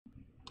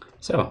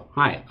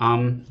Hi.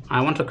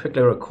 I want to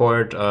quickly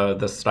record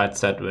this slide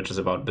set, which is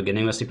about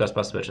beginning with C++,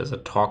 which is a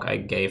talk I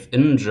gave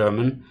in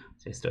German.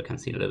 So you still can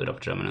see a little bit of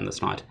German in the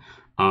slide.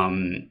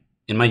 In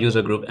my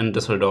user group in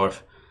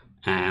Düsseldorf,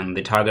 and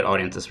the target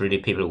audience is really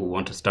people who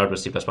want to start with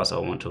C++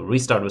 or want to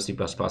restart with C++.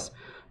 So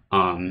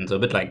a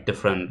bit like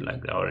different,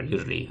 like our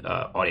usually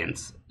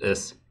audience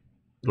is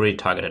really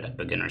targeted at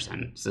beginners,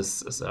 and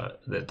this is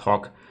the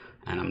talk,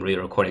 and I'm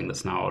re-recording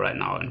this right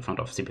now in front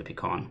of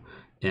CPPCon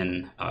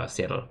in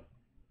Seattle.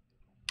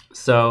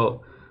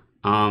 So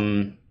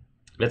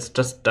let's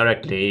just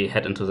directly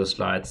head into the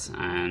slides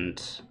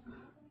and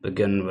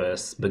beginning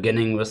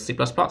with C++.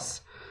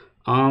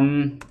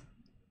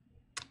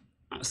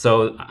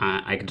 So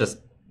I could just,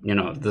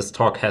 this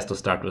talk has to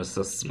start with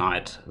this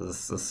slide.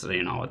 This is,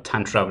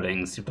 time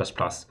traveling C++.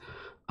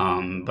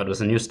 But with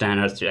the new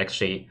standards, you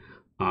actually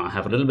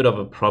have a little bit of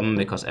a problem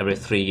because every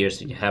 3 years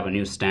you have a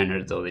new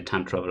standard, so the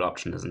time travel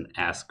option isn't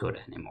as good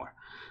anymore.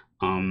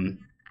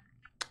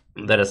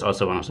 That is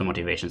also one of the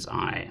motivations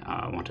I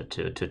wanted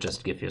to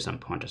just give you some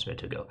pointers where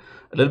to go.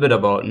 A little bit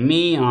about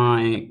me.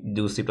 I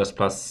do C++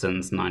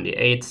 since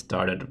 '98,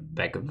 started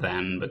back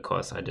then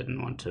because I didn't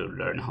want to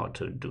learn how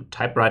to do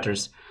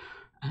typewriters.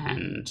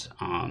 And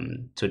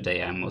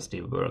today I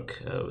mostly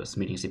work with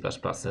Meeting C++.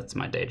 That's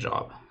my day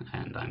job.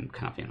 And I'm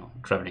kind of,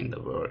 traveling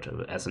the world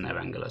as an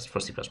evangelist for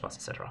C++,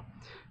 etc.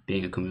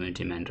 Being a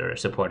community mentor,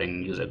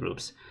 supporting user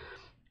groups,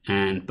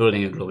 and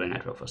building a global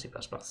network for C++.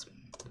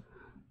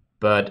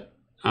 But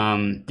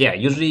yeah,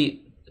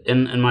 usually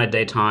in my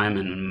daytime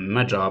and in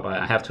my job,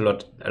 I have a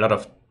lot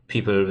of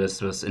people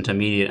with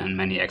intermediate and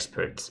many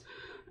experts,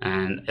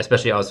 and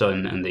especially also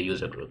in the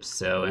user groups.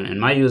 So in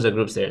my user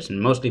groups, there's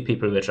mostly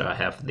people which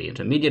have the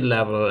intermediate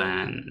level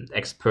and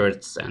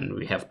experts, and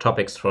we have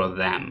topics for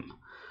them.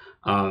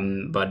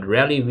 But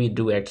rarely we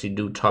do actually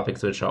do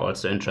topics which are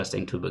also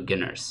interesting to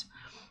beginners.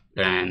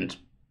 And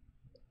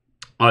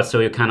also,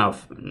 you kind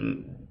of,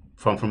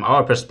 from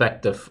our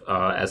perspective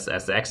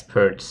as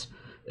experts,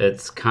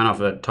 it's kind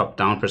of a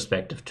top-down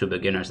perspective to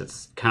beginners.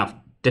 It's kind of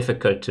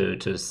difficult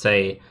to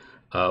say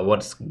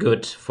what's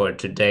good for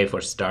today for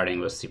starting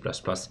with C++,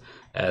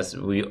 as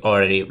we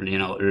already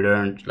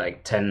learned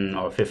like 10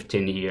 or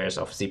 15 years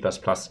of C++,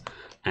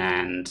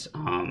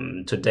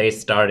 and today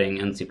starting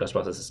in C++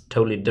 is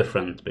totally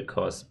different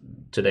because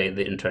today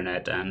the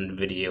internet and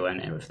video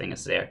and everything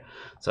is there.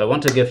 So I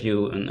want to give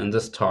you in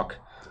this talk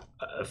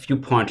a few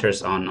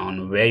pointers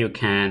on where you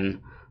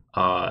can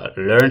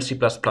learn C++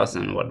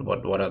 and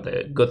what are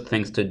the good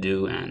things to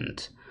do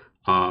and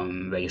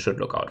where you should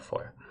look out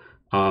for.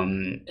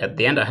 At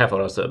the end, I have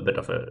also a bit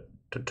of a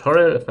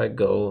tutorial. If I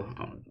go,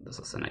 this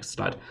is the next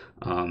slide.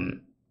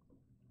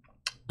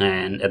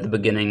 And at the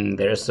beginning,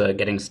 there's a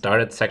getting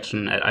started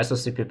section at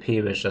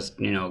ISOCPP, which just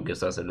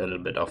gives us a little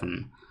bit of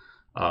an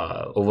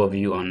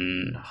overview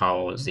on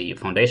how the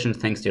foundation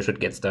thinks you should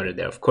get started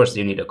there. Of course,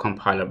 you need a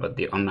compiler, but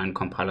the online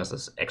compilers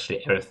is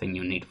actually everything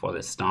you need for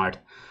the start.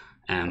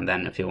 And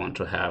then if you want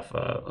to have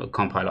a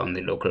compiler on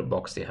the local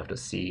box, you have to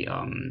see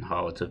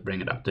how to bring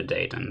it up to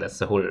date. And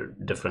that's a whole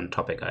different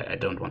topic I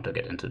don't want to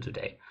get into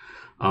today.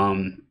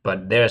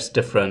 But there's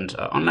different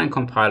online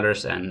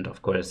compilers, and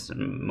of course,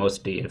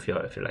 mostly if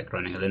you're like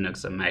running a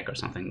Linux, a Mac or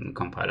something,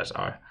 compilers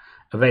are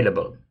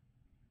available.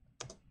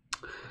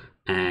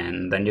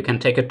 And then you can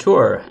take a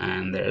tour,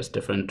 and there's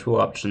different tour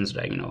options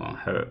like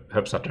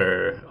Herb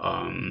Sutter,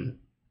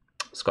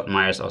 Scott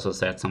Myers also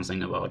said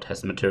something about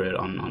has material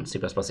on C++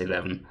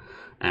 11,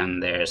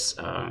 and there's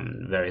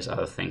various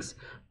other things.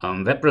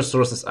 Web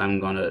resources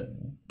I'm gonna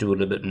do a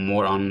little bit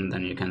more on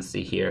than you can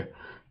see here,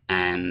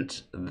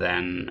 and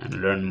then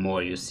learn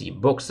more. You see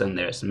books, and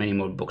there's many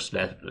more books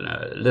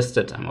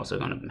listed. I'm also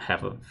gonna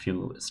have a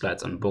few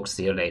slides on books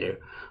here later.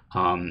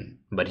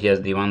 But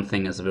here's the one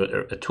thing is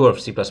a tour of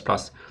C++.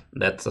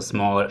 That's a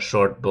small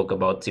short book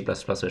about C++,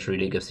 which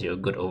really gives you a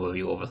good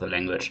overview over the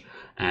language,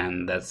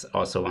 and that's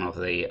also one of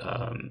the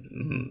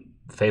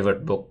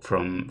favorite book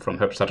from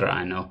Herb Sutter,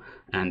 I know,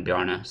 and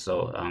Bjarne.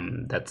 So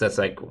that's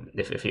like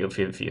if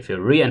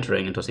you're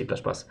re-entering into C++,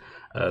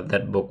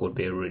 that book would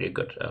be a really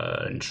good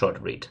and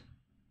short read.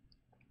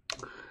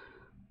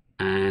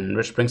 And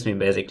which brings me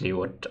basically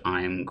what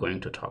I'm going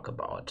to talk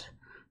about,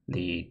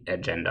 the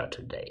agenda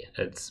today.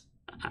 It's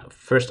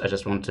first, I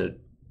just want to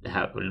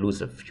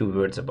lose a few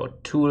words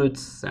about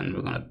tools, and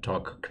we're going to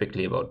talk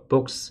quickly about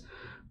books.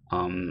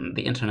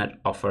 The internet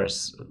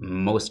offers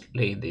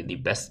mostly the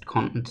best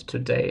content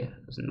today,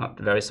 not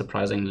very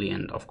surprisingly,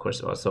 and of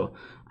course also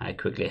I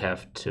quickly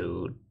have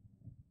to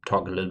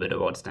talk a little bit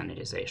about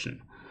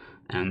standardization,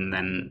 and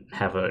then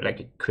have a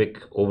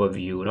quick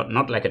overview,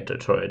 not like a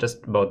tutorial,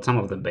 just about some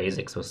of the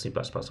basics of C++,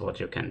 what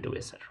you can do,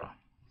 etc.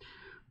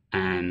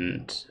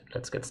 And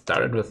let's get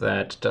started with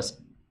that. Just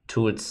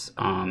tools.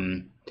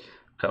 I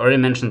already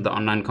mentioned the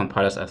online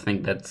compilers. I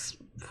think that's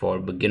for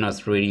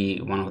beginners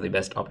really one of the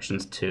best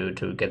options to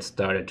get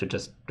started,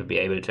 to be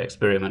able to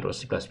experiment with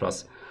C++.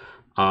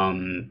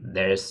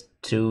 There's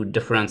two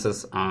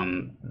differences.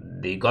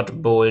 The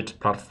Godbolt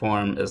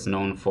platform is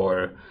known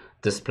for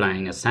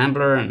displaying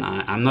assembler, and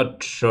I'm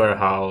not sure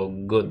how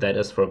good that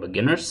is for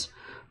beginners.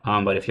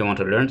 But if you want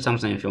to learn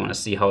something, if you want to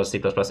see how C++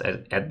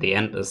 at the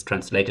end is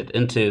translated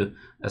into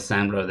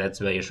assembler, that's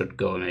where you should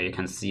go, where you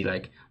can see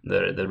like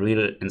the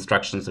real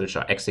instructions which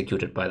are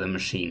executed by the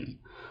machine.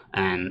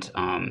 And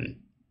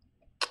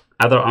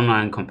other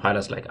online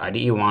compilers like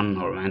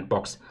IDE1 or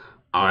Randbox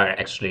are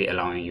actually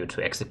allowing you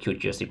to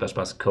execute your C++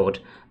 code,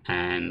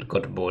 and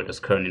Godbolt is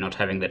currently not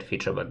having that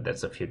feature, but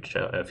that's a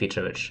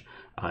feature which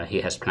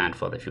he has planned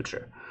for the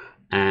future.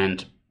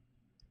 And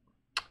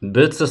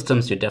build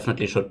systems, you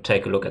definitely should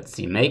take a look at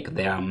CMake.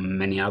 There are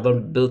many other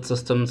build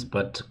systems,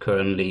 but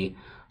currently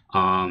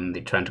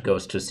the trend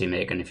goes to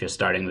CMake, and if you're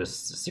starting with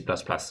C++,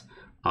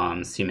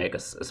 CMake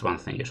is one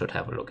thing you should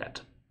have a look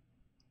at.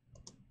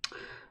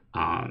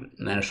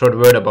 Then a short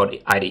word about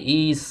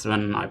IDEs.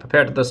 When I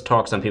prepared this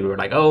talk, some people were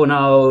like, "Oh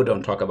no,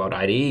 don't talk about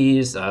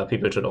IDEs.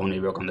 People should only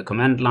work on the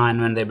command line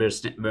when they're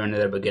in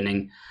their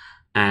beginning."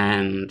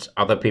 And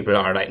other people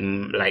are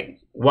like,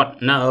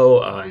 "What?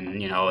 No!"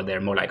 And you know,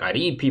 they're more like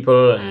IDE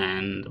people,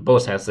 and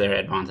both has their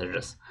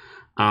advantages.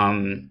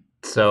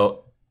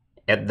 So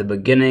at the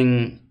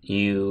beginning,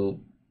 you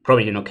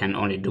probably can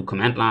only do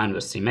command line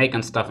with CMake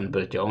and stuff and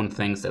build your own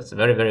things. That's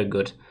very, very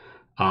good.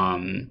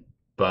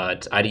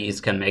 But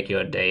IDEs can make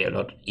your day a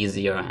lot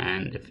easier,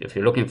 and if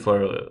you're looking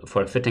for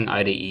a fitting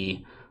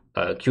IDE,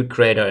 Qt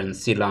Creator and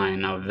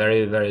C-Line are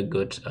very, very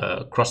good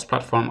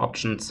cross-platform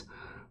options.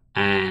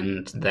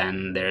 And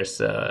then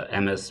there's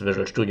MS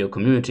Visual Studio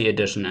Community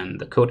Edition and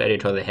the code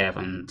editor they have,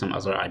 and some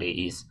other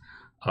IDEs.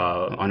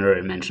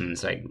 Honorary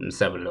mentions like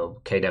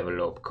Cevelope,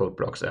 Kdevelope,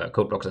 CodeBlocks.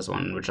 CodeBlocks is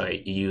one which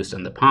I used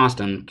in the past,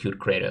 and Qt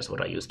Creator is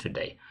what I use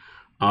today.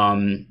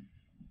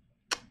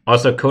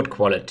 Also, code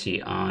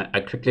quality. I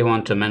quickly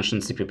want to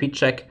mention CPP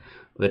Check,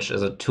 which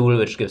is a tool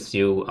which gives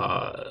you,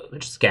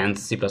 which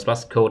scans C++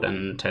 code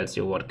and tells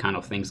you what kind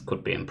of things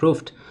could be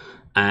improved.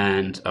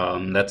 And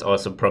that's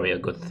also probably a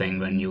good thing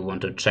when you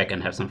want to check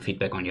and have some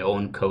feedback on your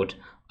own code.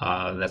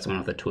 That's one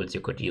of the tools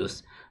you could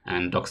use.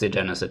 And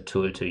Doxygen is a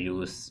tool to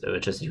use,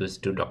 which is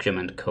used to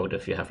document code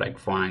if you have like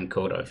foreign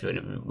code, or if you're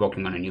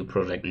working on a new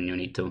project and you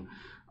need to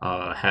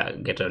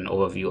get an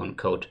overview on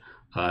code.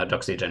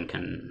 Doxygen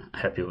can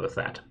help you with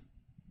that.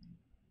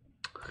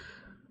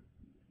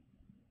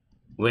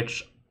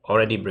 Which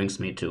already brings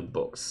me to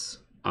books.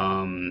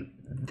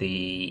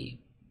 The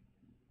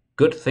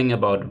good thing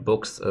about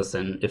books is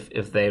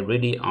if they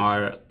really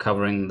are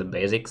covering the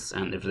basics,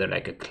 and if they're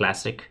like a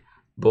classic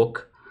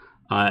book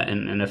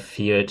in a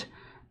field,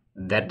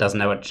 that does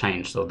never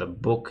change. So the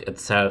book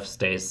itself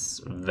stays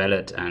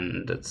valid,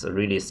 and it's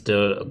really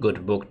still a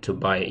good book to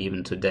buy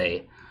even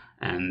today.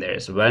 And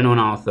there's well-known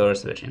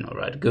authors which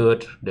write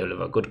good,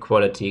 deliver good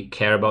quality,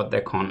 care about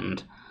their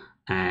content,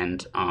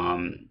 and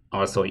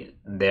also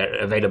they're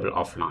available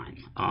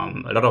offline.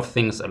 A lot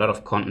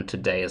of content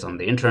today is on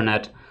the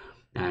internet,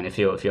 and if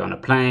you're on a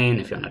plane,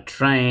 if you're on a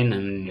train,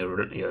 and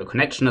your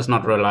connection is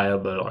not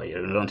reliable, or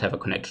you don't have a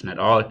connection at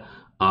all,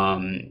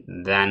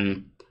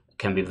 then it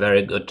can be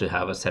very good to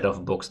have a set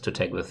of books to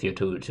take with you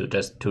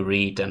to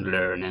read and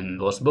learn in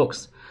those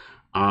books.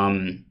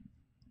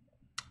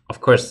 Of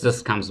course,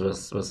 this comes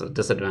with a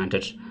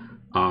disadvantage.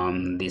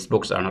 These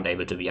books are not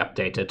able to be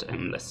updated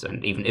unless,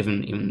 and even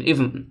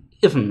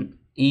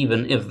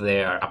if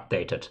they are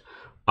updated,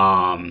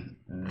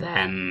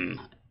 then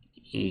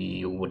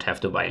you would have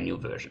to buy a new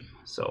version.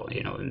 So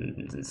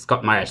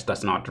Scott Myers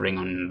does not ring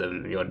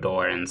on your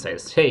door and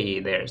says, "Hey,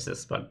 there's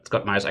this," but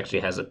Scott Myers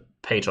actually has a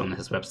page on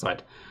his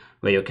website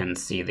where you can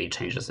see the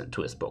changes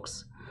into his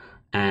books.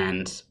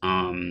 And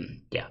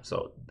yeah,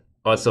 so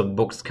also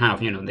books kind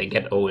of they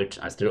get old.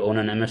 I still own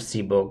an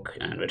MFC book,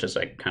 and which is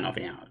like kind of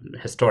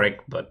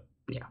historic, but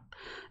yeah.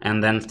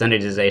 And then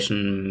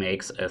standardization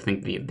makes, I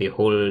think, the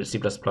whole C++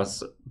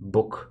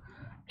 book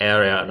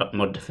area a lot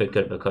more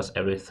difficult, because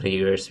every 3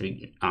 years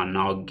we are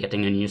now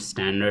getting a new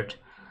standard,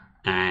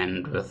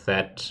 and with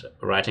that,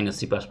 writing a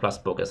C++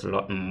 book is a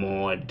lot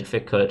more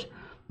difficult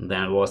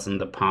than it was in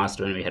the past,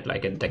 when we had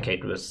like a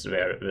decade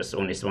where it was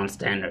only one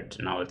standard.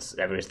 Now it's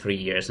every 3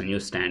 years a new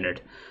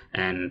standard,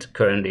 and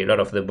currently a lot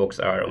of the books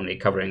are only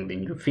covering the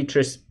new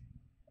features.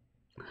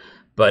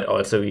 But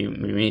also we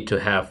need to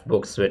have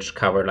books which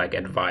cover like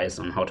advice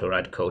on how to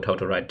write code, how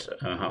to write,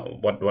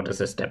 what is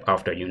the step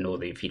after you know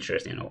the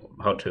features,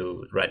 how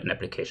to write an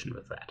application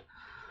with that.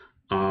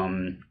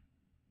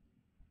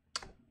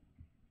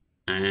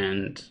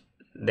 And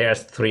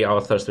there's 3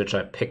 authors which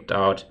I picked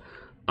out.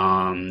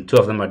 2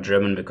 of them are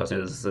German, because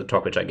this is a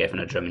talk which I gave in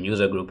a German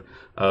user group.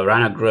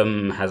 Rainer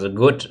Grimm has a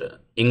good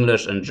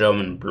English and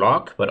German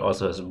blog, but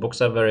also his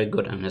books are very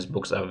good, and his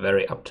books are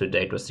very up to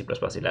date with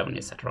C++11,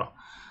 etc.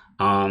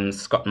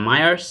 Scott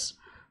Myers,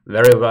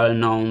 very well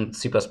known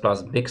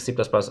big C++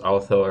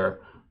 author.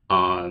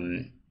 I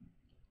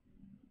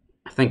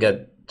think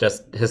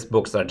just his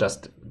books are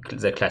just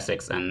the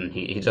classics, and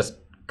he just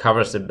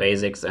covers the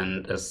basics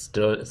and is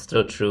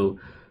still true.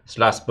 His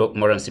last book,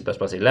 Modern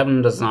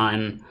C++11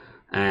 Design,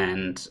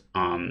 and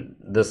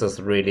this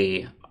is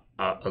really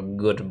a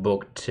good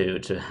book to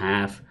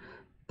have.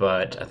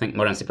 but I think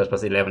modern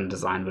C++11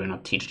 design will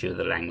not teach you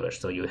the language,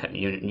 so you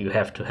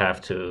have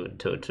to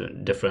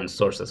different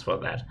sources for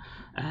that.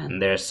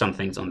 And there's some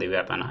things on the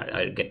web, and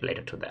I'll get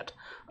later to that.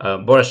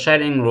 Boris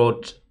Schelling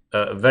wrote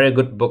a very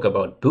good book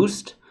about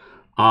Boost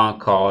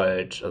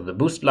called The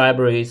Boost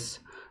Libraries,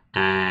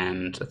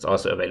 and it's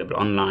also available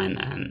online,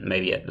 and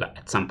maybe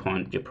at some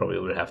point you probably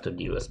will have to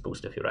deal with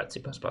Boost if you write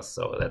C++,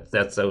 so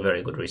that's a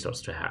very good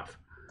resource to have.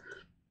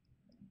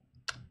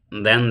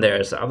 Then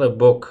there's another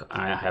book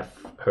I have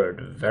heard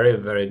very,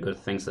 very good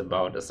things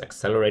about, is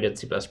Accelerated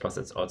C++.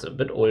 It's also a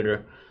bit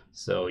older,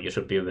 so you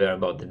should be aware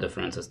about the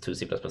differences to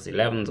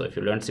C++11. So if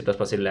you learn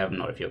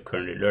C++11, or if you're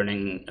currently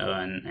learning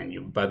and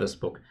you buy this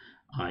book,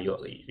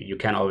 you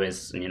can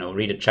always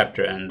read a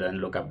chapter and then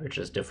look up which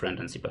is different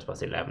in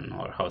C++11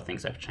 or how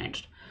things have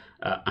changed.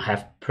 I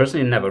have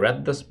personally never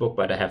read this book,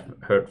 but I have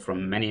heard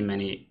from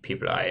many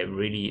people I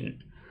really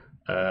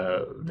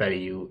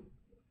value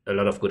a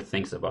lot of good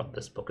things about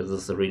this book. This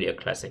is really a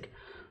classic,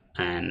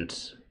 and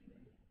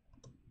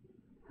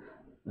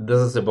this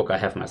is a book I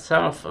have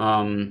myself.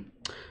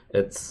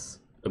 It's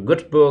a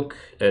good book.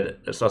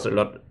 It's also a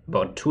lot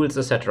about tools,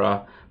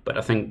 etc. But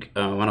I think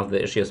one of the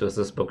issues with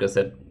this book is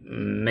that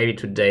maybe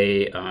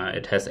today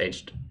it has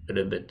aged a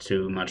little bit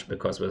too much,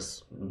 because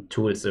with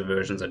tools the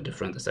versions are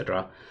different,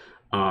 etc.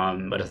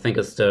 But I think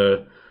it's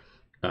still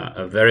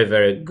a very,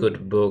 very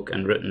good book,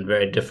 and written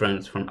very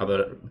different from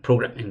other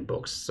programming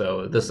books.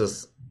 So this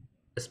is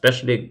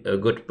especially a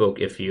good book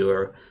if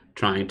you're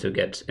trying to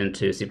get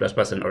into C++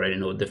 and already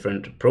know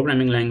different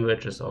programming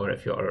languages, or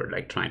if you're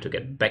like trying to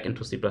get back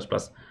into C++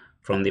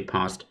 from the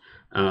past.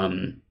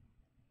 And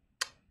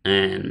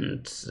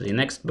the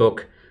next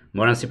book,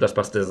 Modern C++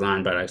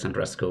 Design by Alexander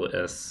Resko,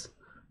 is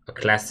a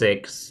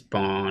classic,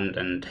 spawned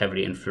and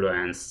heavily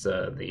influenced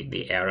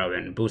the era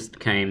when Boost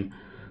came,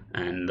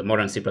 and the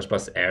modern C++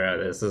 era.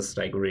 This is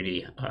like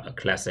really a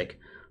classic.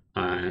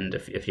 And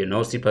if you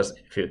know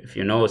if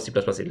you know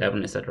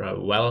C++11, etc.,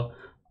 well,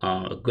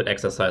 a good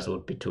exercise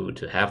would be to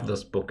have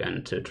this book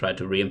and to try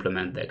to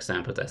re-implement the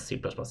examples as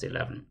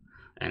C++11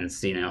 and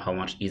see now how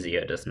much easier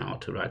it is now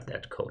to write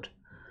that code.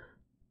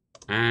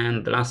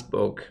 And the last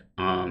book,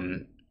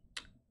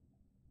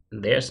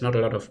 there's not a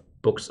lot of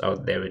books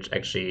out there which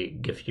actually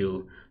give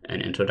you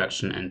an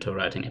introduction into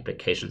writing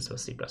applications for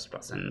C++,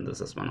 and this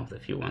is one of the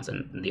few ones.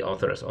 And the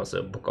author is also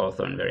a book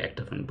author and very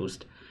active in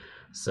Boost,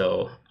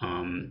 so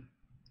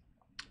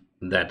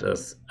that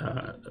is,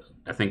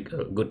 I think,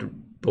 a good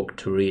book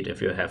to read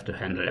if you have to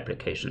handle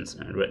applications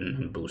written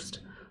in Boost,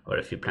 or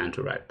if you plan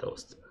to write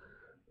those.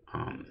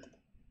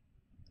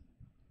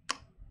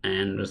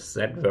 And with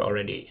that, we're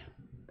already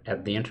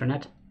at the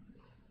internet.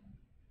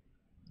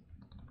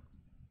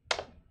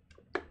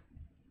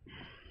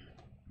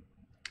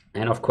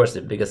 And of course,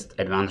 the biggest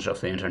advantage of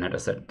the internet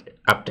is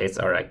that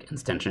updates are like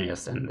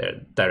instantaneous, and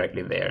they're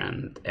directly there,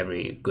 and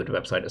every good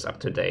website is up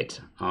to date.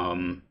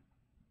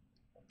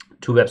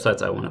 Two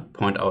websites I want to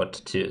point out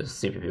to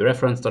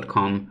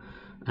cppreference.com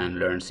and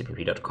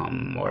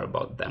learncpp.com, more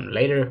about them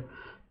later.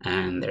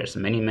 And there's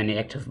many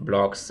active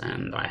blogs,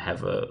 and I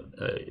have a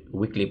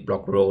weekly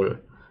blog roll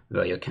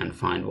where you can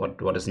find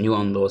what is new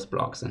on those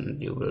blogs,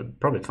 and you will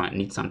probably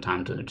need some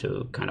time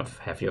to kind of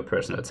have your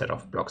personal set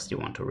of blogs you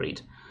want to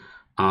read.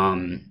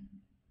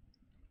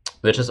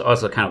 Which is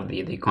also kind of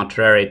the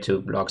contrary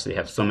to blogs. We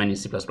have so many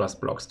C++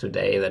 blogs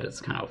today that it's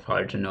kind of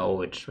hard to know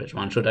which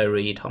one should I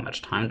read, how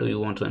much time do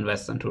you want to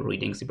invest into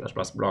reading C++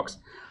 blogs.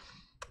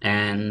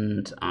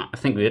 And I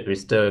think we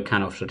still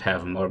kind of should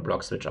have more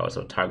blogs which are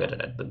also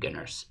targeted at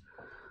beginners.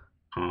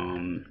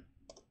 And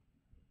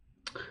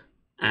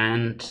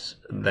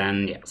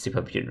then, yeah,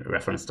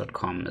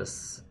 cppreference.com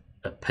is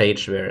a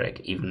page where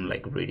even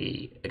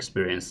really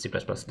experienced C++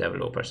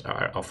 developers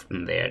are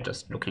often there,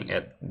 just looking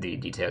at the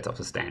details of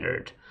the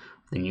standard,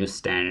 the new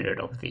standard,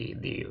 of the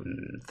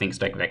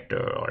things like vector,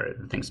 or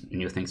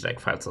new things like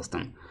file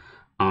system.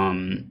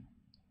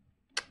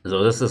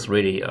 So this is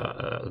really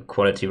a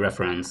quality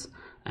reference,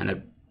 and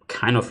it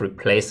kind of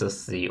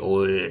replaces the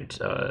old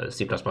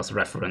C++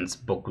 reference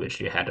book which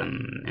you had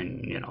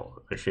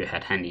which you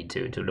had handy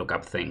to look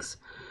up things.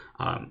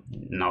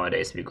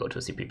 Nowadays we go to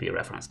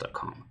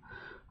cppreference.com.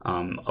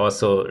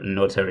 Also,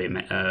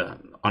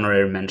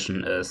 honorary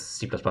mention is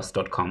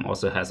c++.com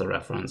also has a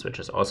reference, which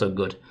is also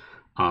good.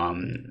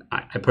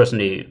 I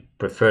personally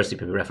prefer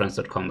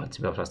cppreference.com, but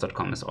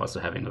c++.com is also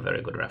having a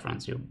very good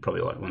reference. You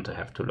probably want to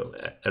have to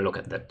look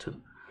at that too.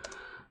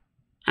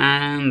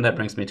 And that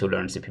brings me to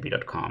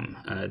learncpp.com.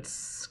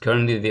 It's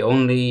currently the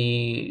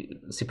only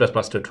C++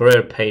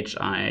 tutorial page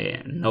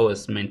I know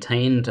is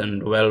maintained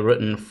and well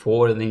written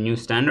for the new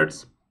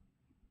standards.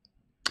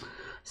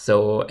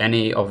 So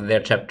any of their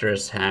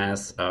chapters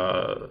has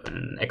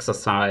an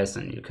exercise,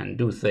 and you can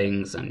do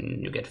things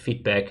and you get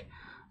feedback,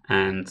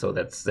 and so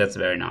that's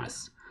very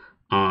nice.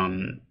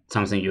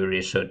 Something you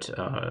really should,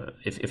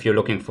 if you're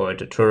looking for a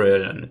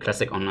tutorial, and a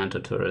classic online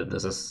tutorial,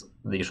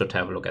 you should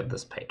have a look at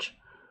this page.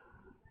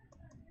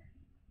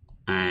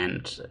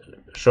 And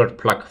short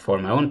plug for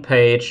my own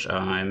page,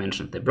 I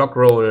mentioned the blog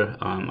roll.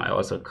 I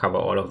also cover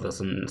all of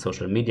this in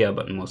social media,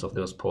 but most of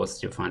those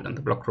posts you find on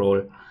the blog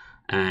roll.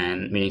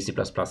 And Meaning C++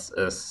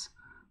 is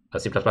a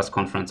C++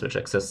 conference which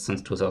exists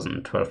since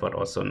 2012, but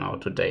also now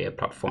today a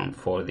platform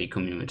for the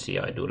community.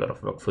 I do a lot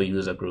of work for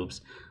user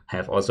groups,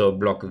 have also a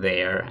blog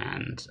there,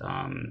 and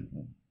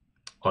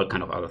all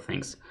kind of other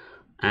things.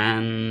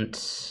 And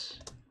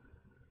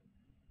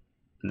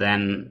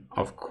then,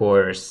 of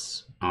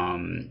course,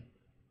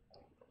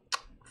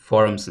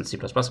 forums and C++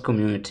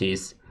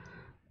 communities.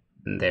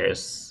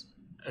 There's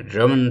a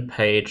German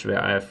page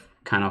where I have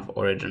kind of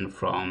origin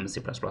from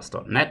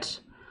C++.net.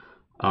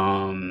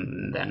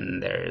 Then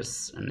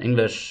there's an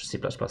English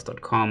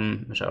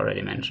C++.com, which I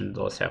already mentioned.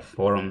 Those have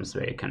forums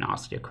where you can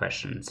ask your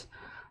questions.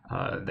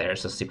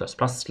 There's a C++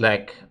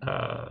 Slack.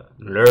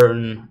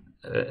 Learn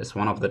is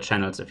one of the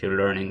channels. If you're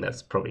learning,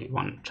 that's probably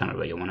one channel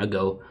where you want to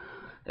go.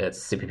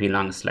 It's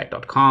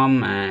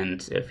cpplang/slack.com,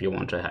 and if you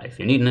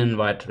need an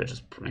invite, which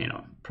is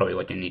probably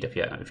what you need if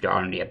you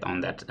aren't yet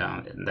on that,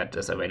 that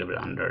is available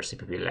under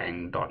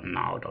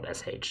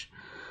cpplang.now.sh.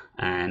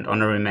 And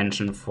honorary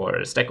mention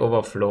for Stack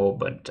Overflow,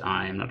 but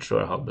I'm not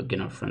sure how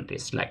beginner-friendly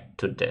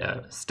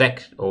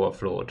Stack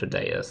Overflow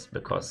today is,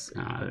 because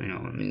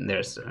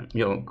there's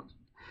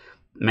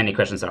many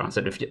questions are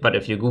answered. But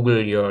if you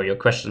Google your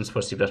questions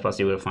for C++,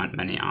 you will find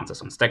many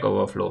answers on Stack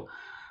Overflow.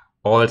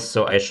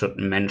 Also, I should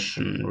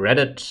mention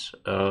Reddit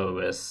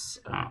with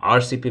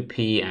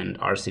RCPP and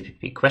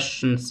RCPP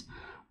questions,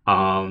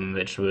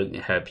 which will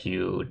help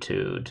you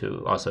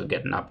to also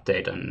get an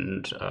update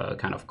and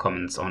kind of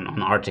comments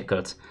on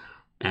articles.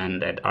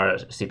 And at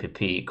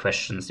RCPP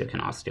questions, you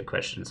can ask your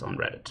questions on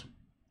Reddit.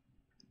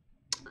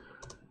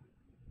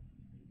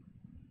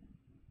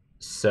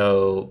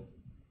 So,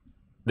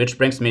 which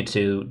brings me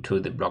to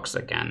the blogs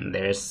again.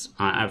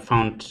 I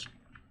found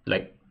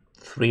like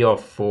 3 or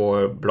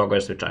 4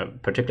 bloggers which I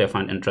particularly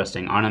find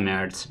interesting. Arne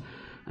Mertz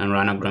and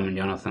Rainer Grimm and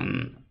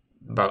Jonathan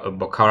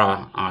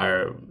Bocara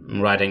are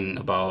writing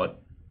about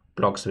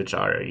blogs which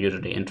are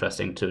usually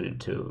interesting to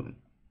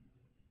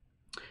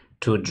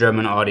a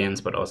German audience,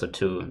 but also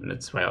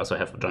that's why I also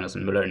have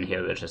Jonathan Müller in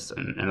here, which is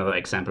another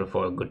example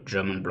for a good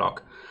German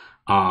blog.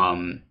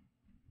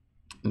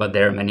 But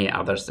there are many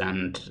others,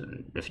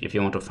 and if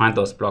you want to find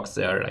those blogs,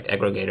 they are like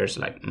aggregators,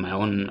 like my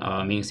own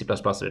Meaning C++,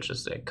 which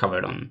is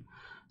covered on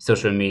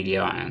social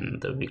media, and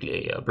the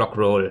weekly blog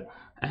roll,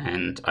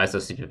 and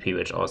ISOCPP,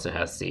 which also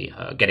has the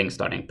getting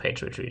starting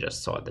page, which we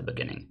just saw at the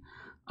beginning.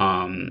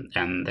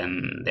 And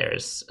then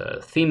there's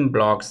theme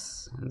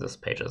blogs. This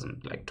page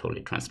isn't like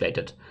totally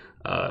translated.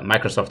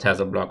 Microsoft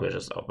has a blog which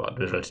is about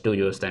Visual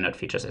Studio, standard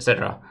features,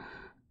 etc.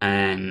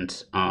 And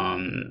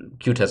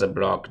Qt has a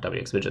blog.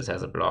 WXWidgets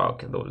has a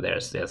blog. Though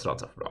there's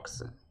lots of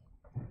blogs.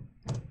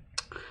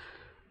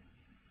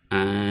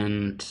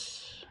 And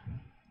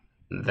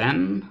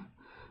then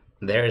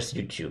there's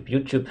YouTube.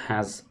 YouTube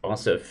has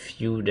also a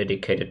few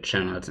dedicated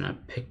channels, and I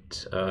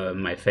picked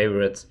my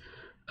favorites.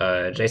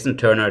 Jason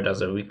Turner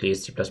does a weekly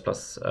C++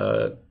 cast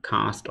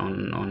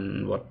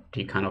on what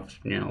he kind of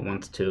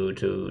wants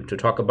to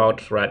talk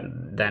about right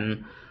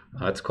then.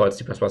 It's called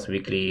C++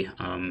 Weekly.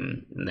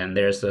 Then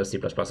there's a C++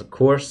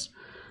 course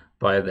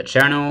by the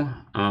channel.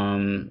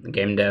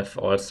 Game dev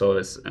also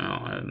is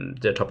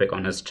the topic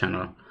on his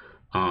channel.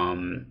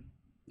 And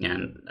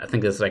I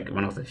think it's like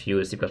one of the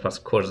few C++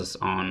 courses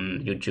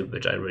on YouTube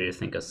which I really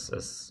think is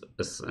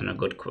in a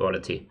good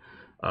quality.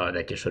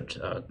 That you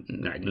should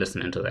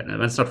listen into that.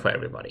 And it's not for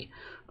everybody.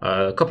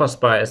 Copper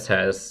Spice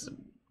has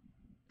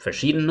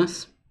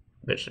Verschiedenes,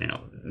 which,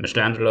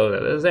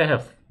 Michelangelo, they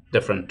have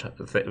different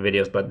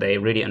videos, but they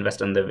really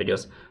invest in their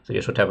videos, so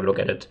you should have a look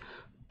at it.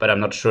 But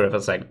I'm not sure if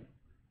it's like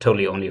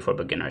totally only for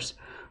beginners.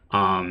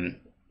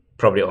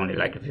 Probably only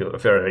like if you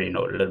already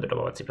know a little bit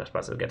about C++,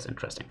 it gets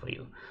interesting for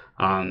you.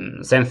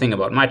 Same thing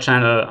about my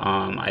channel.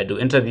 I do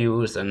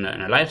interviews in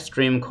a live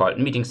stream called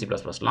Meeting C++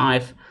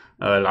 Live.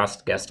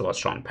 Last guest was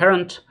Sean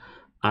Parent.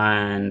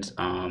 And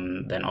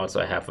then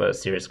also I have a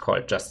series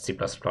called Just C++,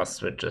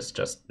 which is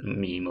just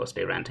me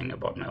mostly ranting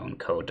about my own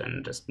code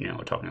and just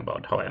talking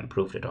about how I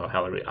improved it, or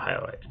how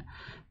I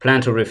plan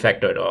to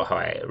refactor it, or how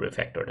I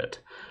refactored it.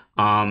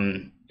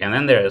 And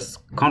then there's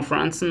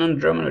Konferenzen in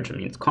German, which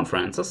means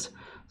conferences.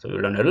 So we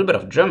learn a little bit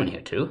of German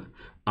here too.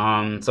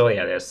 So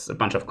yeah, there's a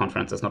bunch of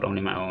conferences, not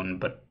only my own,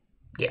 but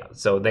yeah.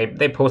 So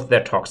they post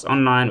their talks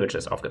online, which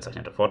is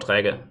aufgezeichnete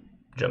Vorträge,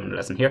 German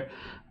lesson here.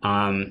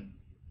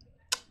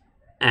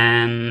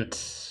 And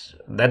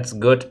that's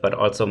good, but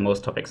also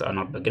most topics are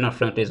not beginner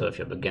friendly. So if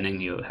you're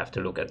beginning, you have to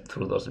look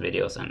through those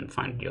videos and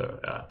find your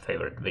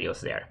favorite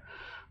videos there.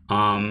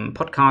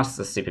 Podcast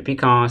is CPP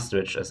Cast,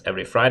 which is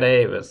every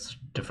Friday with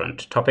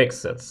different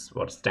topics. That's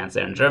what stands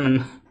there in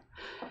German.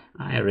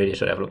 I really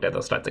should have looked at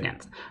those slides again.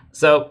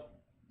 So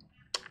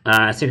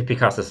CPP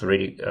Cast is a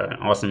really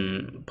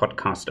awesome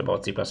podcast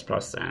about C++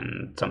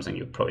 and something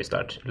you probably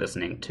start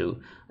listening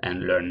to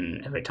and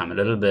learn every time a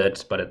little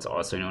bit, but it's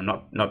also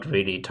not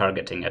really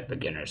targeting at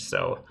beginners.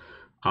 So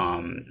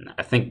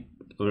I think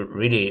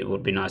really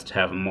would be nice to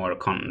have more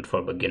content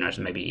for beginners,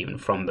 maybe even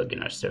from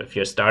beginners. So if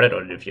you started,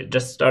 or if you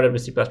just started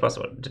with C++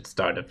 or did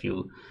start a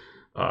few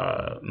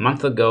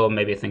months ago,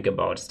 maybe think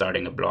about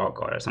starting a blog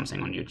or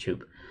something on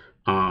YouTube.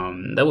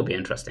 That would be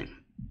interesting.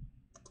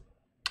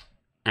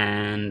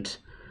 And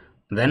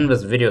then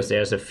with videos,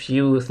 there's a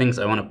few things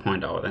I want to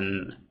point out.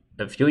 And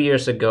a few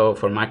years ago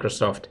for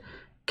Microsoft,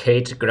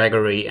 Kate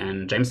Gregory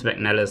and James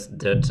McNellis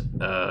did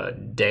a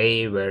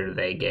day where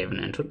they gave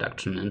an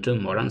introduction into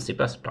modern C++,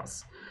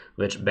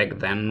 which back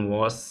then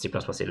was C++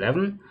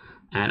 11.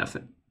 And I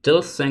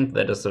still think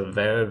that is a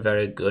very,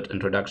 very good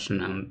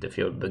introduction. And if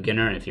you're a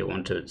beginner, if you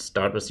want to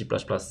start with C++,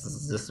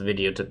 this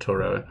video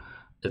tutorial,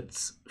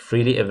 it's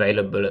freely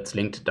available. It's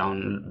linked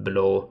down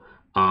below.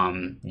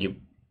 You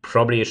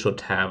probably should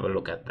have a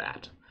look at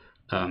that.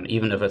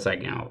 Even if it's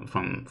like,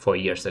 from 4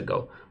 years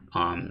ago.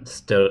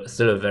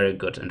 Still a very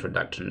good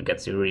introduction,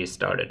 gets you really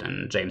started,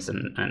 and James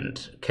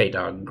and Kate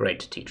are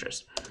great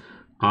teachers.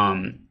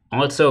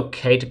 Also,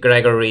 Kate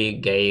Gregory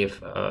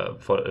gave,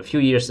 for a few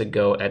years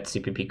ago at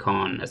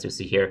CPPCon, as you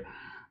see here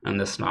on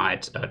the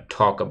slide, a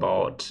talk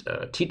about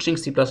teaching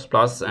C++,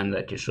 and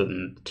that you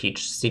shouldn't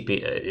teach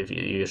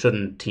you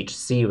shouldn't teach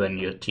C when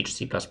you teach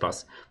C++.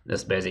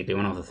 That's basically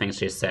one of the things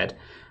she said.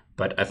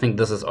 But I think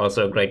this is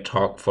also a great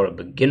talk for a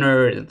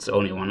beginner. It's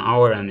only 1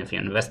 hour, and if you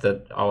invest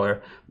that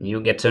hour,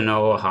 you get to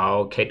know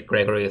how Kate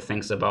Gregory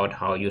thinks about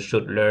how you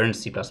should learn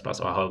C++ or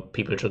how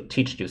people should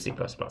teach you C++.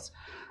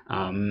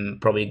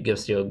 Probably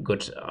gives you a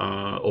good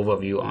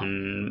overview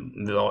on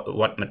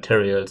what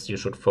materials you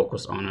should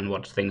focus on and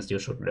what things you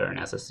should learn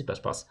as a C++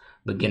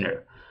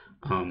 beginner.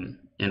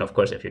 And of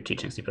course, if you're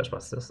teaching C++,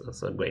 this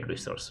is a great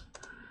resource.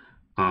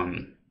 I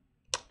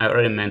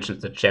already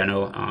mentioned the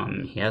channel.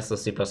 He has the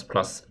C++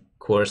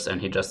 course, and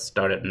he just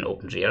started an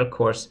OpenGL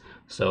course,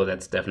 so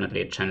that's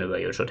definitely a channel where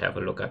you should have a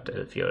look at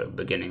if you're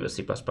beginning with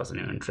C++ and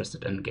you're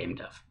interested in game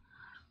dev.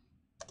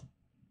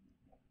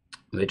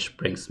 Which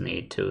brings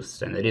me to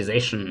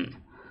standardization.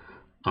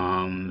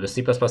 With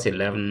C++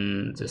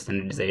 11, the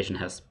standardization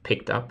has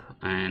picked up,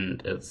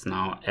 and it's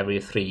now every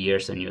 3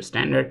 years a new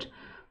standard,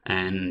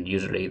 and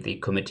usually the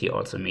committee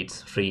also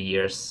meets 3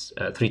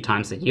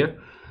 times a year,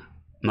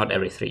 not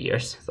every 3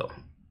 years. So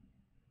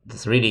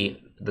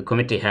the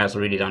committee has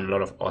really done a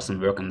lot of awesome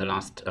work in the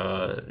last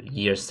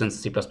years since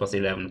C++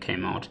 11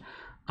 came out.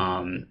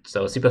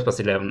 So C++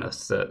 11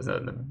 is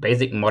the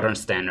basic modern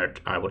standard,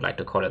 I would like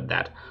to call it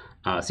that.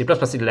 C++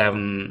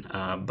 11,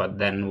 but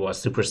then was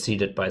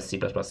superseded by C++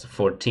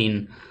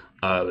 14,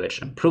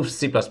 which improves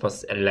C++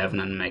 11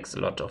 and makes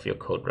a lot of your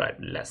code write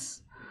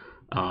less.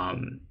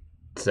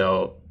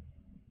 So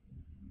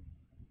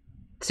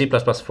C++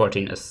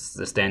 14 is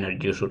the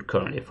standard you should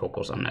currently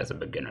focus on as a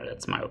beginner.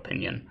 That's my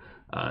opinion.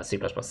 C++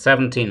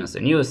 17 is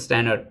the newest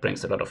standard,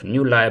 brings a lot of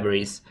new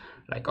libraries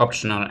like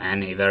optional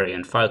any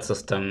variant file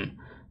system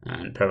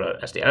and parallel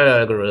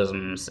SDL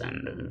algorithms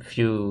and a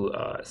few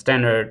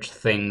standard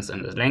things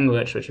in this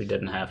language which we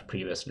didn't have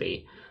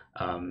previously.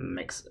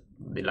 Makes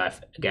the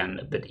life again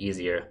a bit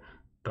easier.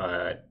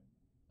 But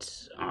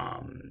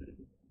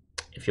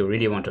if you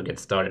really want to get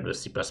started with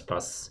C++,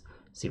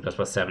 C++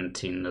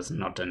 17 is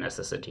not a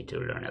necessity to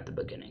learn at the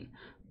beginning.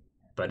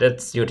 But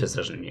it's your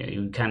decision.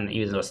 You can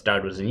either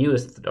start with the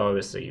newest or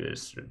with the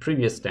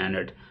previous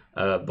standard.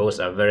 Both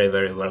are very,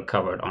 very well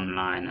covered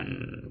online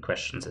and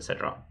questions,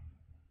 etc.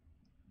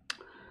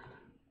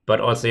 But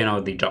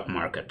also, the job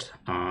market.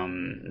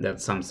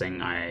 That's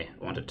something I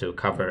wanted to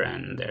cover,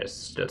 and there's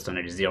still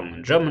standardization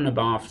in German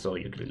above, so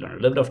you can learn a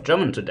little bit of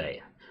German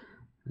today.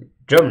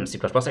 German C++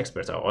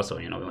 experts are also,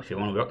 if you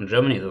want to work in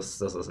Germany,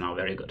 this is now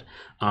very good.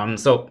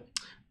 So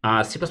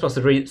C++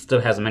 3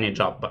 still has many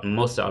jobs, but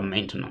most are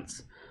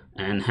maintenance.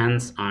 And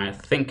hence, I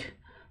think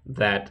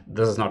that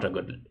this is not a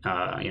good,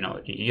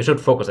 you should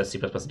focus at C++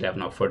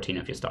 11 or 14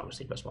 if you start with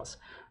C++.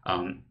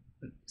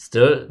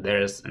 Still,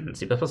 there's in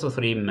C++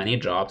 3 many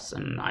jobs,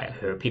 and I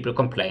hear people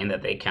complain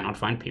that they cannot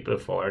find people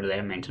for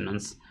their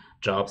maintenance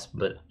jobs.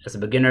 But as a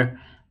beginner,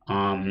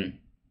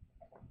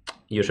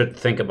 you should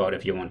think about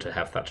if you want to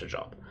have such a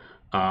job.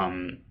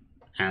 And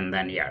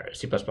then,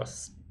 C++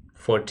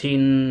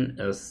 14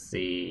 is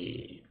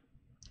the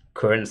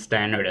current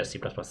standard, as C++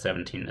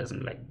 17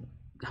 isn't like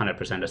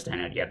 100% a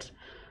standard yet,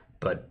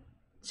 but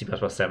C++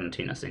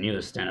 17 is the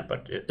newest standard,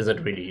 but is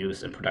it really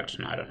used in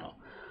production? I don't know.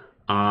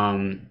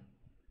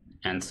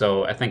 And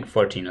so I think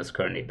 14 is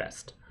currently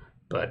best,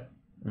 but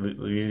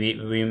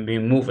we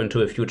move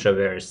into a future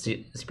where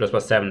C++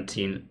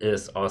 17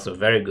 is also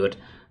very good,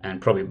 and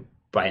probably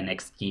by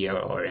next year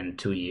or in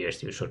 2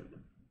 years you should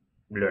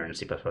learn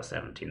C++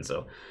 17.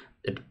 So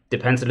it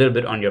depends a little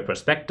bit on your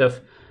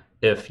perspective.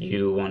 If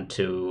you want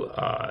to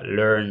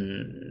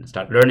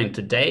start learning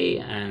today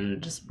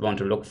and just want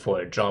to look for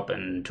a job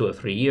in 2 or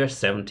 3 years,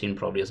 17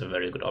 probably is a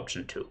very good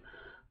option too.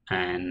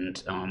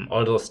 And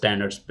all those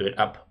standards build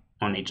up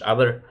on each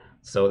other,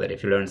 so that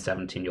if you learn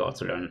 17, you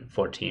also learn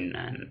 14.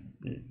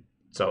 And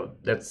so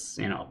that's,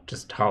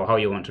 just how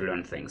you want to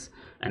learn things.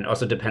 And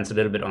also depends a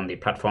little bit on the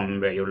platform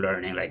where you're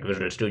learning, like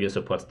Visual Studio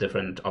supports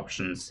different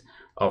options.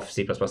 of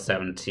C++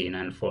 17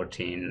 and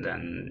 14,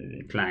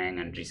 then Clang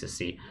and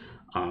GCC.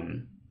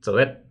 So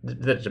that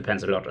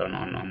depends a lot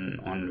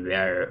on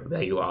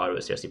where you are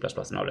with your C++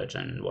 knowledge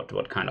and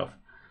what kind of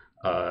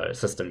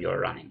system you're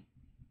running.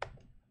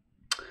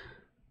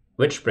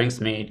 Which brings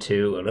me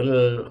to a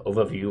little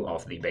overview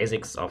of the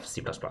basics of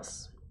C++.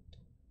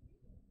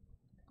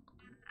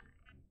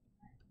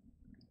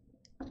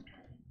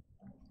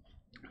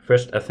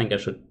 First, I think I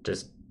should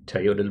just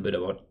tell you a little bit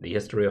about the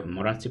history of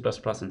modern C++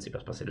 and C++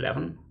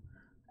 11.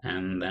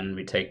 And then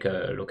we take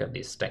a look at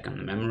the stack and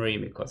the memory,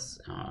 because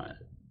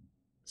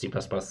C++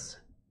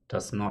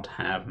 does not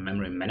have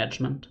memory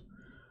management.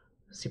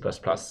 C++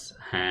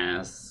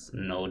 has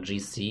no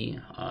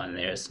GC,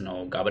 there's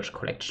no garbage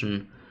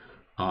collection.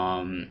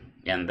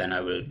 And then I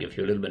will give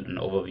you a little bit an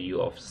overview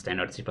of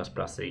standard C++, the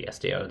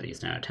STL, the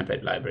standard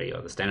template library,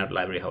 or the standard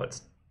library, how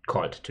it's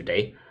called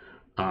today.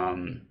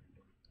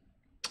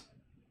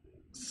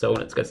 So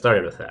let's get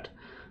started with that.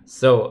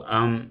 So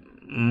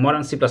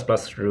modern C++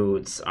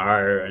 roots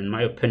are, in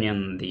my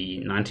opinion, the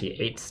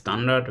 98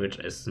 standard, which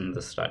is in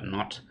this slide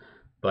not.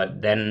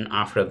 But then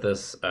after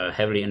this,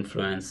 heavily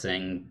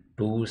influencing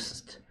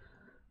Boost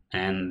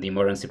and the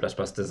modern C++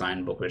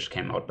 design book, which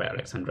came out by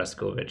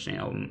Alexandrescu, which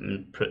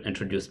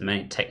introduced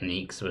many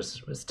techniques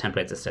with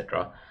templates,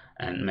 etc.,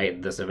 and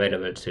made this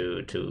available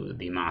to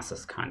the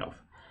masses, kind of.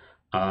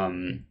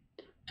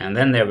 And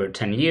then there were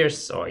 10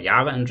 years, or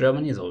Jahre in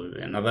Germany, so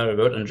another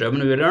word in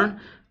German we learn,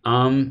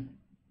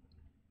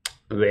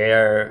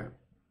 where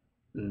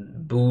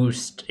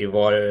Boost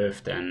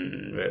evolved,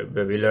 and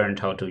where we learned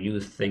how to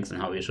use things and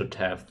how we should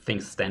have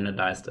things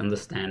standardized in the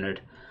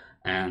standard.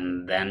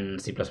 And then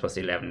C++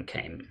 11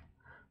 came,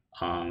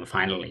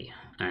 finally.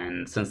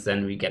 And since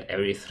then we get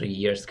every 3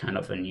 years kind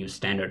of a new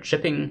standard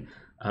shipping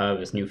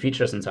with new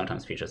features, and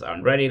sometimes features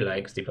aren't ready,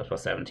 like C++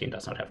 17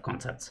 does not have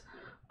concepts.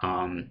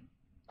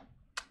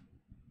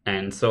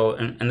 And so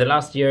in the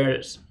last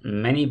years,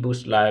 many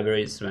Boost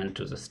libraries went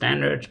to the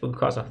standard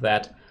because of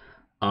that.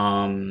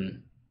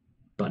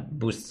 But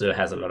Boost still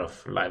has a lot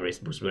of libraries.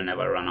 Boost will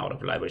never run out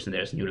of libraries, and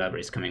there's new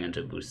libraries coming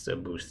into Boost, so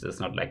Boost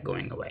is not like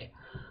going away.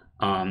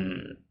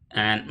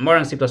 And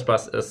modern C++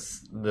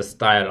 is the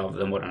style of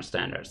the modern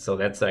standard. So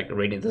that's like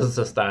really, this is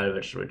a style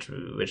which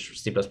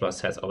C++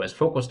 has always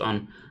focused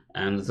on,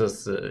 and this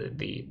is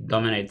the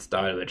dominant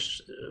style which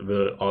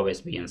will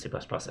always be in C++,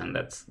 and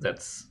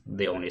that's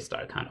the only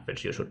style kind of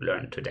which you should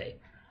learn today.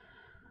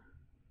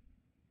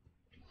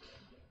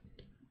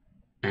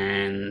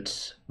 And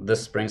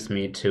this brings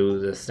me to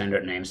the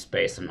standard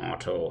namespace in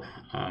Auto.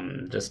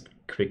 Just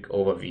quick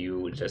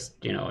overview,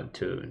 just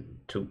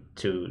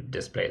to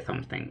display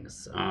some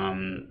things.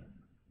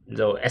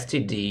 So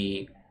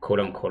std :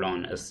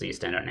 is the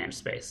standard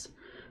namespace,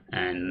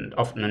 and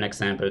often in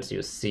examples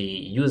you see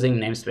using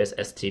namespace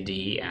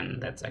std,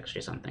 and that's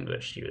actually something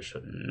which you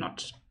should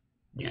not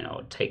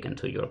take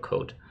into your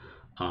code,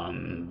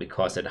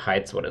 because it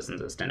hides what is in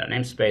the standard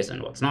namespace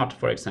and what's not.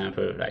 For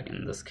example, like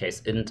in this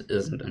case, int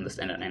isn't in the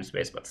standard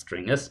namespace but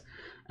string is,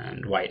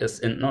 and why is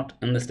int not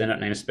in the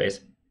standard namespace?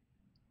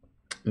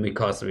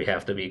 Because we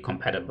have to be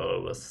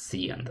compatible with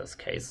C in this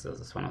case. This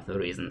is one of the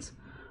reasons.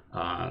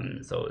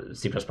 So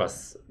C++,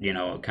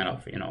 kind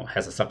of,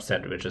 has a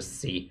subset which is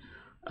C,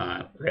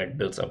 where it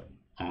builds up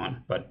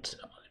on. But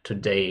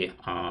today,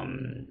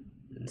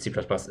 C++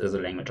 is a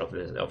language of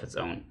its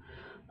own.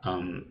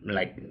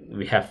 Like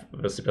we have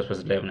with C++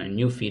 11 a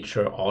new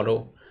feature,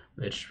 auto,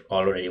 which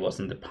already was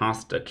in the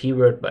past a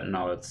keyword, but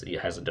now it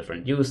has a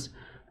different use.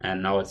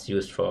 And now it's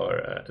used for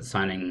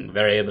assigning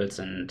variables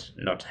and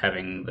not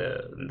having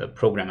the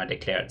programmer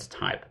declare its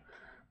type.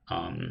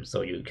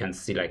 So you can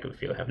see, like, if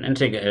you have an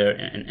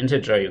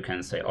integer, you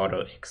can say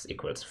auto x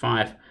equals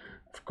 5.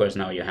 Of course,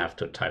 now you have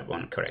to type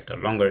one character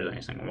longer. Then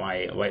you think,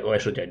 why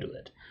should I do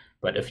that?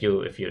 But if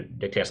you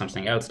declare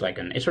something else, like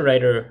an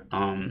iterator,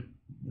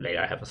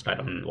 later I have a slide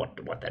on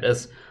what that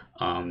is.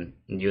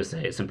 You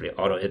say simply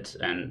auto it,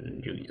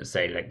 and you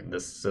say, like,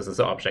 this is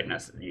the object,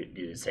 and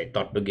you say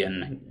dot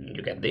begin, and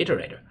you get the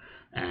iterator.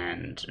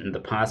 And in the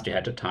past you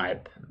had to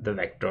type the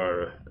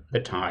vector,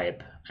 the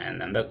type,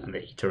 and then the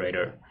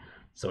iterator.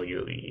 So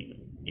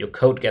your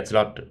code gets a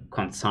lot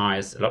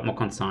more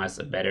concise,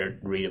 a better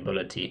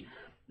readability,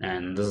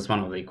 and this is one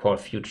of the core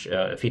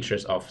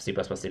features of C++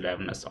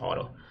 11 is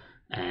auto.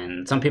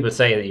 And some people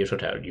say that you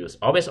should use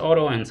always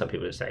auto, and some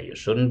people say you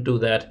shouldn't do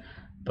that,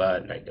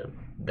 but like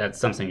that's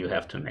something you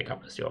have to make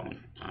up as your own.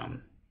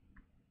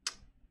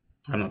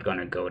 I'm not going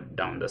to go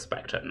down this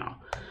backtrack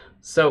now.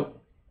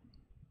 So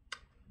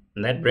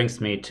that brings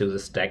me to the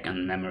stack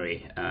and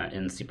memory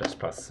in C++,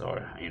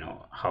 or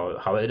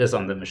how it is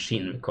on the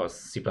machine, because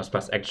C++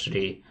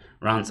 actually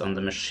runs on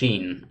the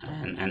machine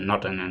and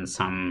not in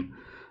some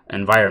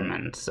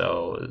environment.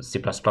 So C++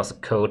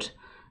 code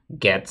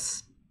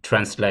gets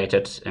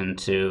translated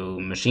into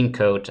machine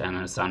code and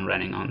it's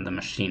running on the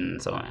machine.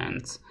 So,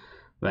 and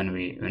when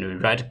we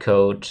write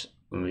code,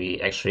 we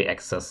actually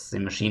access the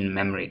machine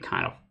memory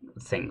kind of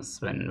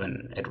things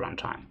when at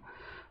runtime.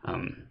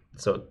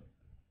 So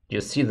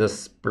you see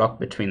this block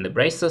between the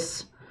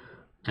braces,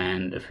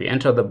 and if we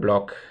enter the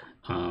block,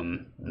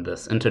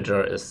 this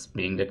integer is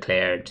being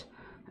declared,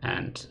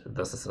 and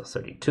this is a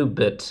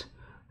 32-bit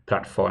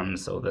platform,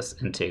 so this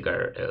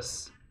integer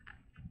is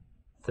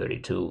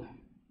 32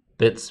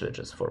 bits, which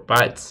is 4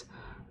 bytes,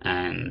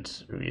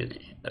 and we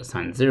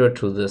assign 0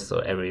 to this, so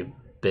every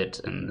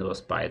bit in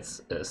those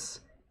bytes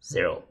is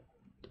 0.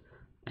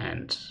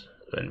 And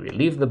when we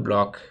leave the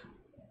block,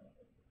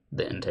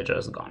 the integer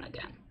is gone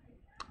again.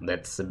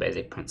 That's the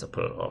basic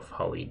principle of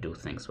how we do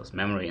things with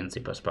memory in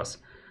C++.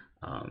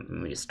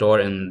 We store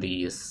in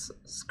these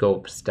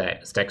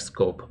stack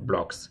scope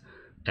blocks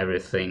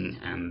everything,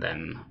 and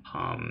then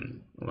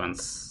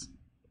once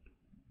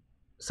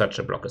such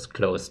a block is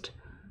closed,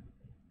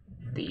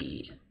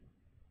 the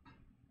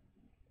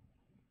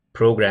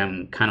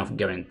program kind of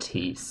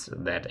guarantees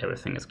that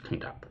everything is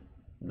cleaned up.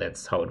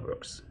 That's how it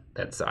works.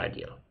 That's the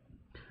ideal.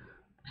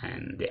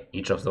 And yeah,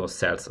 each of those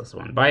cells is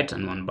 1 byte,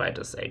 and 1 byte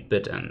is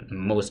 8-bit, and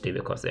mostly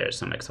because there are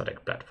some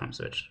exotic platforms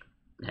which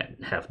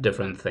have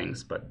different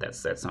things, but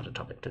that's not a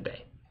topic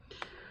today.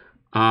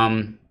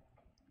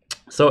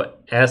 So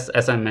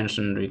as I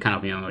mentioned, we kind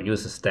of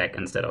use a stack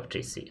instead of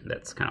GC.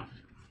 That's kind of,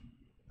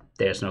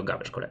 there's no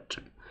garbage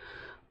collection.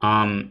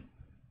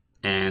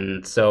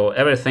 And so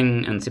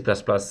everything in C++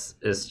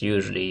 is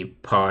usually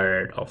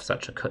part of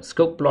such a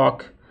scope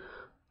block,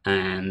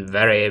 and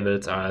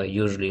variables are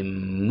usually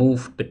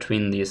moved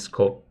between these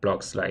scope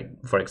blocks, like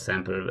for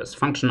example with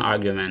function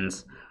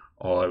arguments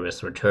or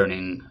with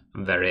returning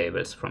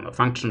variables from a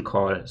function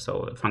call.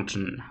 So a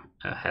function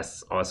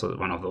has also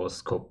one of those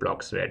scope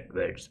blocks where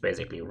it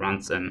basically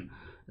runs in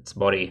its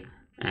body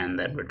and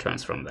then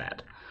returns from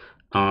that.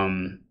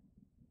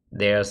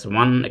 There's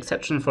one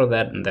exception for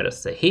that, and that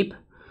is the heap.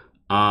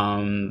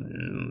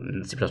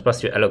 In C++,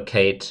 you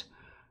allocate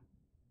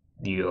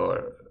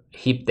your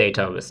heap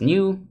data with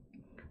new,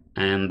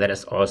 and that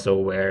is also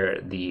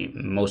where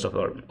most of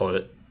our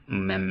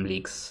mem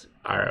leaks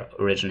are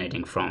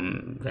originating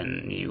from,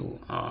 when you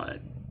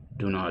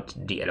do not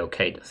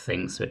deallocate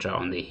things which are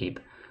on the heap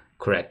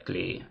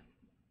correctly.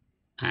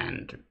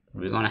 And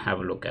we're going to have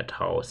a look at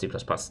how C++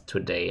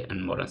 today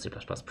in modern C++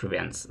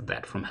 prevents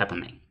that from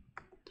happening.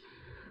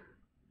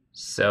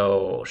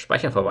 So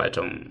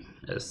Speicherverwaltung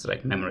is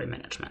like memory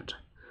management.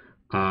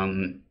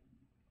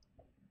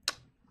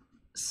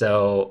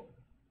 So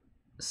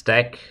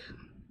stack,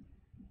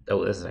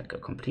 oh, this is like a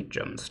complete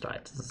German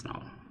slide. This is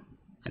now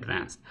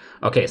advanced.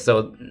 Okay,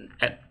 so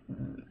at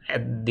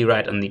the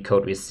right on the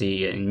code we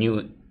see a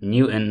new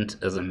int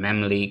is a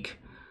mem leak,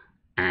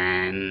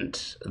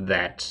 and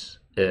that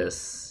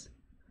is,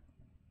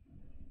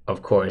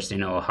 of course,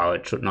 how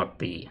it should not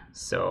be.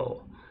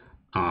 So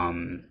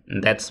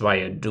that's why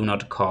you do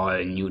not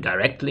call new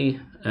directly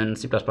in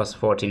C++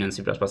 14 and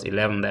C++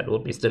 11. That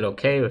would be still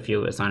okay if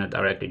you assign it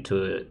directly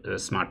to a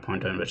smart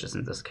pointer, which is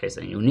in this case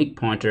a unique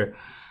pointer.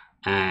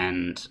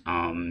 And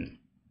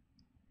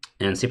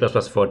in C++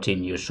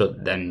 14 you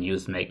should then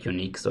use make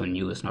unique, so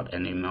new is not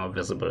anymore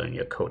visible in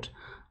your code.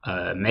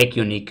 Make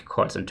unique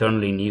calls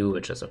internally new,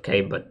 which is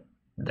okay, but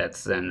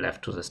that's then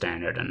left to the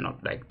standard and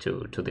not like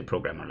to the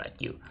programmer like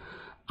you.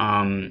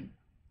 And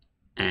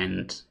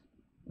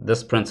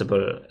this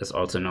principle is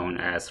also known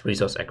as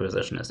resource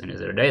acquisition as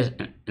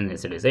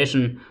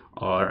initialization,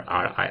 or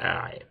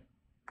RII.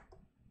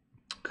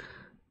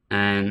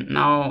 And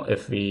now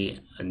if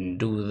we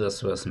do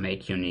this with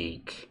make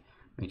unique,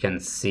 we can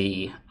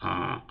see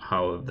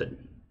how the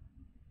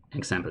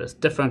example is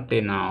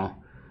differently now.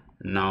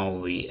 Now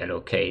we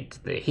allocate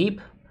the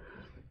heap,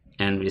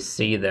 and we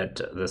see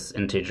that this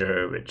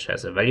integer, which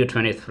has a value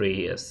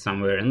 23, is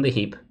somewhere in the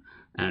heap,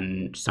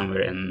 and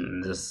somewhere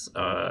in this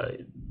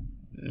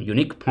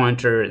unique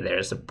pointer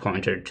there's a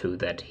pointer to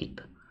that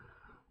heap.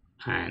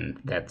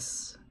 And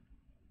that's,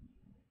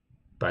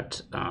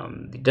 but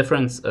the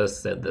difference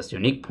is that this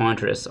unique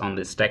pointer is on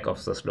the stack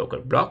of this local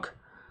block.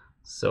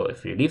 So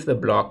if you leave the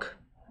block,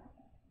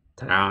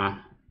 ta-da,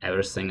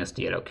 everything is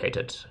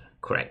deallocated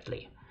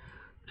correctly.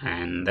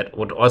 And that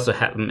would also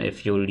happen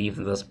if you leave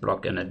this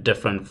block in a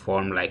different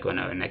form, like when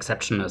an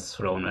exception is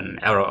thrown and an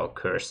error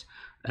occurs.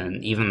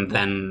 And even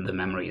then the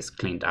memory is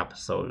cleaned up.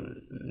 So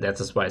that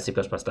is why C++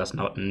 does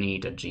not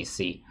need a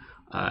GC,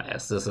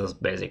 as this is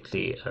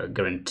basically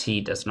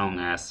guaranteed as long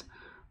as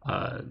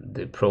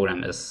the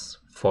program is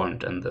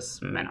formed in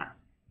this manner.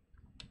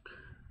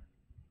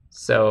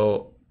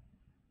 So,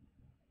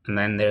 and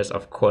then there's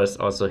of course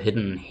also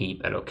hidden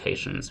heap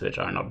allocations which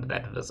are not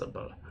that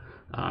visible.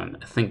 I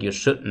think you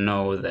should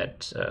know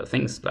that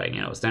things like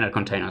standard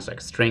containers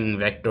like string,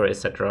 vector,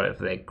 etc., if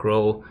they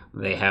grow,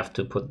 they have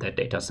to put that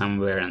data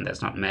somewhere, and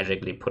that's not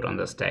magically put on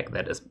the stack.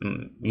 That is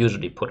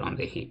usually put on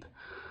the heap.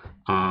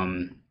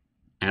 And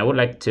I would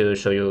like to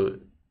show you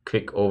a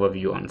quick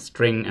overview on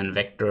string and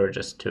vector,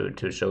 just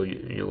to show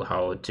you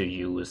how to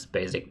use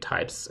basic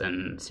types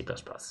in C++.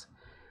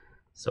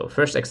 So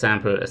first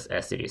example is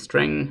std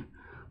string.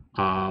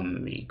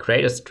 We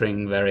create a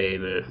string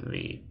variable,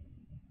 we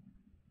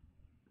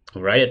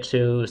write it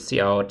to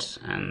cout,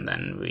 and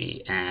then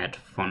we add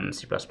von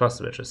C++,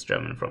 which is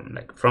German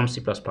from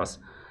C++,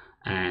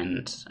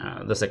 And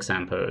this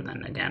example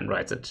then again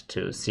writes it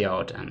to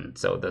cout, and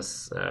so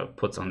this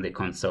puts on the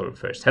console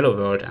first hello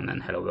world and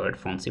then hello world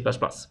from C++.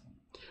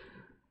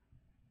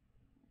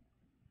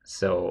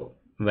 So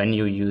when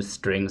you use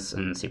strings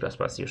in C++,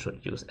 you should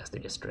use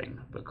std_string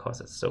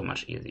because it's so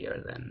much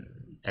easier than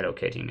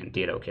allocating and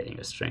deallocating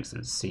your strings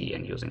in C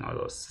and using all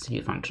those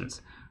C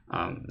functions.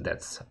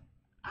 That's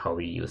how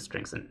we use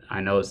strings. And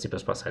I know C++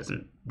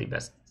 hasn't the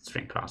best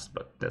string class,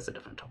 but that's a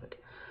different topic.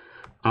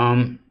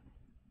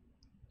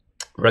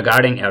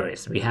 Regarding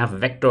arrays, we have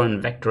vector,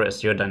 and vector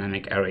is your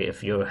dynamic array.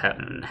 If you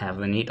have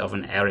the need of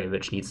an array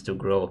which needs to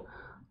grow,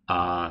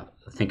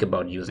 think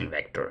about using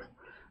vector.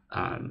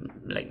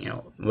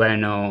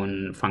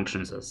 Well-known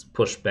functions as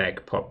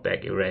pushback,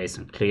 popback, erase,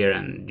 and clear,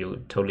 and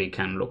you totally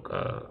can look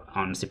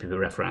on CPP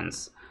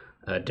reference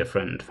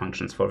different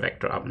functions for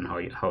vector up and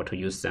how to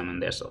use them.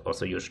 And there's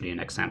also usually an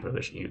example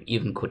which you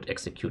even could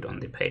execute on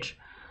the page.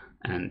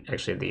 And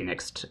actually, the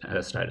next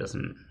slide is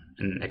an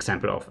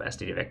example of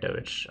std vector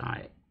which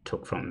I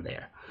took from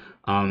there.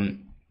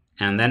 And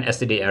then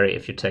std array.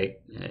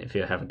 If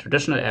you have a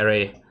traditional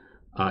array,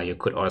 you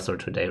could also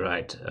today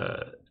write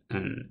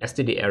an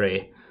std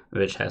array,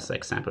 which has, for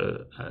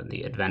example,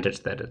 the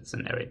advantage that it's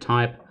an array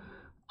type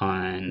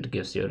and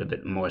gives you a little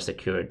bit more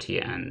security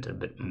and a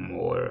bit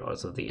more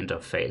also the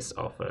interface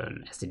of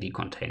an std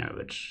container,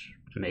 which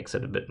makes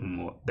it a bit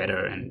more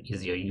better and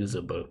easier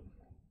usable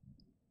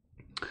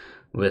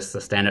with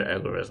the standard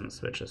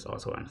algorithms, which is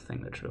also one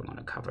thing which we're going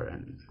to cover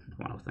in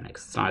one of the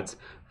next slides.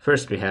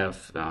 First, we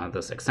have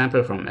this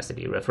example from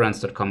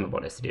stdreference.com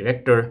about std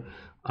vector.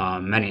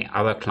 Many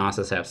other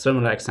classes have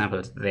similar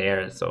examples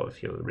there, so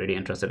if you're really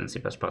interested in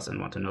C++ and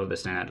want to know the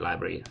standard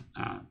library,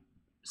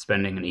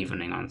 spending an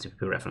evening on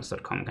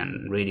cppreference.com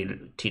can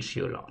really teach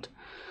you a lot.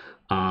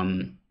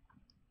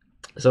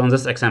 So in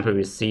this example,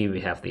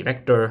 we have the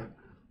vector,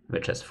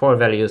 which has 4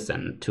 values,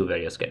 and 2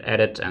 values get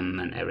added, and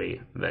then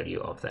every value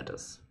of that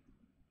is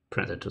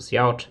printed to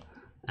cout,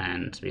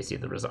 and we see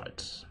the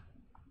result.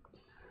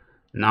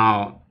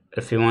 Now,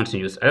 if you want to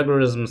use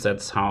algorithms,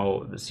 that's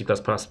how C++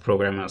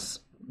 programmers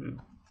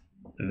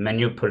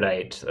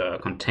manipulate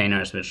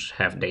containers which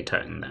have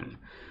data in them.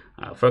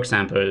 For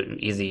example,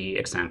 easy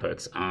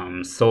examples.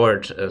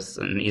 Sort is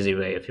an easy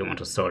way if you want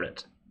to sort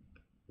it.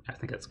 I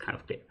think that's kind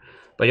of clear.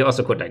 But you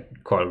also could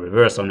call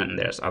reverse on it, and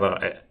there's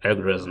other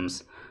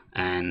algorithms.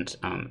 And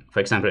for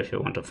example, if you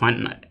want to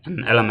find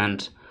an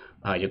element,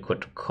 you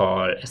could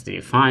call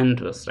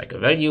stdfind with a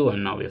value,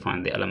 and now we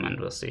find the element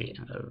with the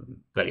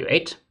value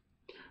 8.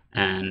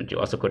 And you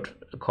also could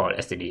call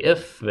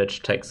stdif,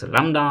 which takes a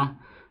lambda,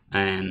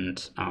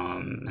 and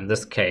in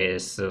this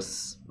case,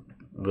 this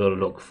will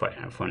look for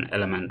an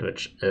element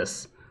which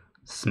is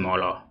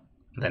smaller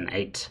than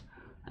 8,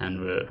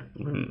 and will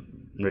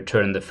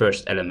return the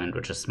first element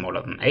which is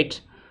smaller than 8.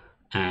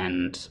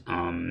 And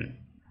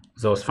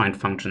those find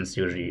functions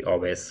usually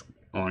always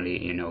only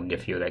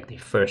give you the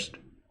first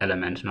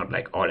element, not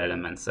all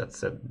elements.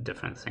 That's a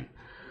different thing.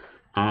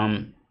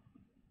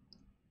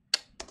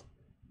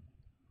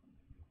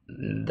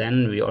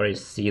 Then we already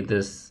see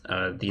this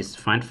these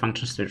find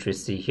functions which we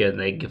see here.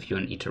 They give you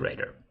an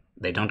iterator.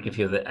 They don't give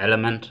you the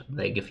element,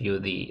 they give you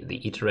the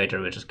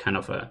iterator, which is kind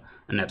of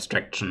an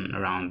abstraction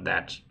around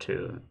that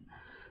too.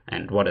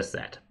 And what is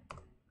that?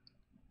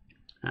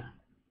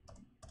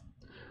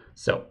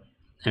 So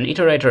an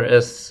iterator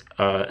is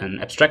an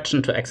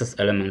abstraction to access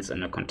elements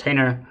in a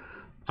container.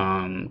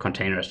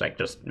 Containers like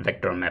just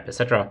vector, map,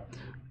 etc.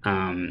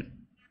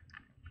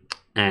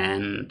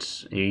 And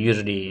you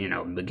usually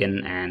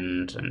begin,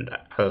 end, and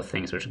other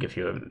things which give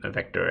you a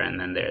vector, and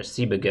then there's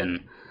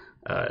cbegin,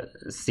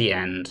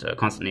 cend,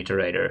 constant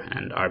iterator,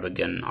 and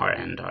rbegin,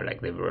 rend are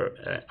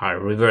are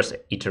reverse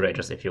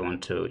iterators if you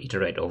want to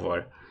iterate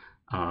over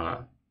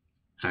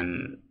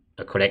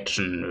a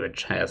collection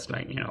which has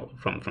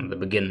from the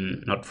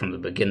begin, not from the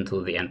begin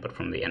to the end, but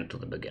from the end to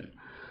the begin.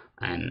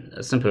 And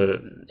a simple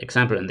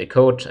example in the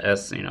code,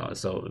 as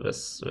so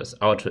with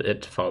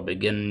out_it for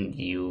begin,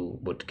 you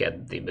would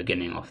get the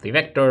beginning of the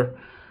vector,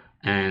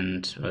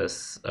 and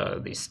with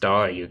the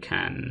star, you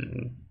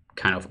can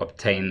kind of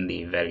obtain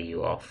the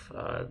value of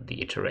the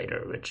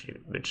iterator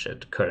which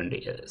it currently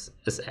is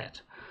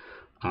at.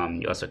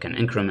 You also can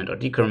increment or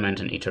decrement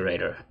an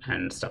iterator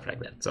and stuff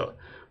like that. So,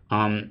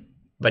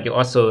 but you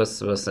also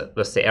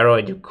with the arrow,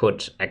 you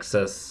could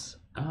access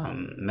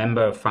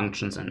member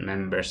functions and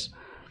members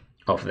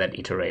of that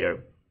iterator,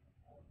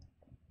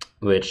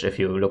 which if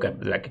you look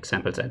at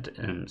examples at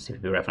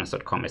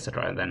cppreference.com,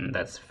 etc., then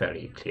that's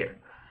fairly clear.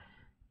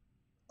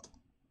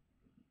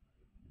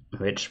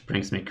 Which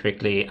brings me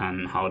quickly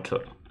on how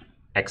to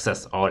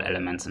access all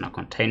elements in a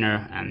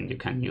container, and you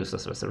can use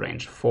this with the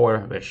range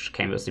 4, which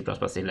came with C++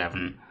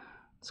 11.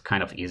 It's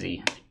kind of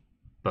easy,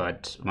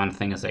 but one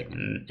thing is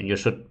you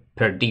should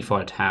per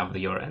default have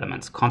your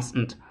elements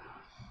constant,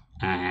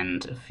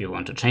 and if you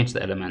want to change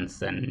the elements,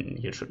 then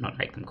you should not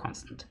make them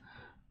constant.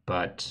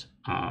 But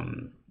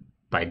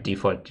by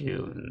default,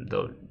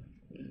 the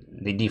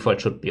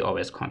default should be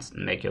always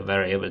constant. Make your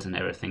variables and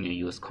everything you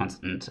use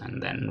constant,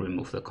 and then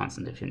remove the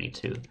constant if you need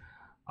to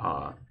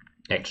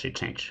actually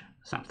change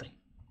something.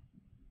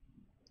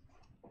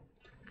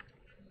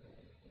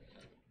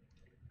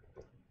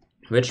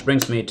 Which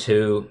brings me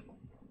to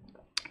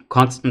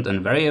constant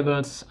and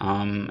variables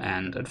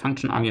and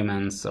function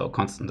arguments. So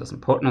constant is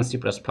important in C++,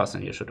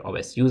 and you should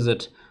always use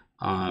it.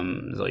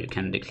 So you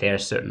can declare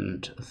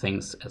certain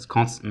things as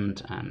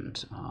constant,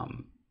 and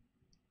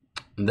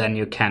then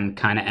you can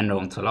kind of enter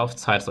on the left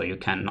side, so you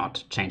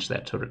cannot change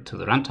that to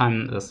the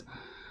runtime.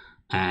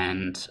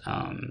 And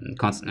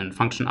constant and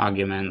function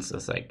arguments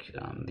is like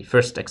the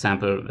first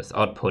example with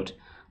output.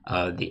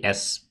 The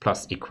s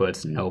plus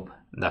equals nope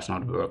does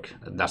not work,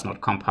 does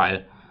not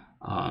compile.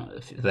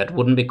 If that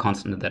wouldn't be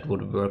constant, that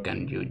would work,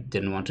 and you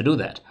didn't want to do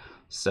that.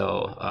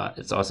 So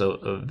it's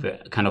also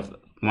kind of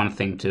one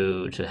thing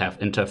to have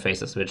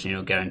interfaces which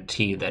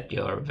guarantee that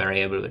your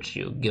variable which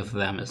you give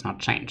them is not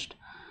changed.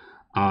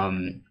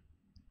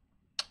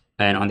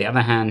 And on the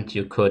other hand,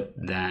 you could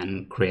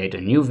then create a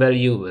new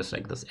value with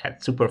like this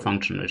add super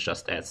function, which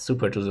just adds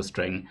super to the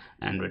string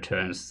and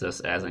returns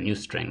this as a new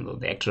string. So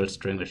the actual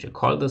string which you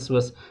call this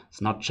with is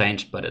not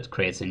changed, but it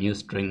creates a new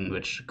string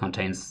which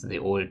contains the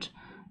old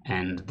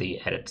and the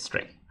added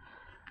string.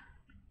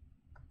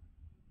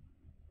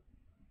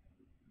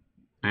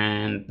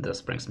 And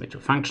this brings me to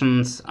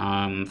functions.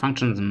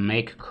 Functions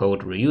make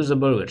code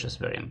reusable, which is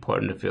very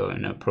important if you're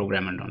in a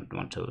program and don't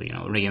want to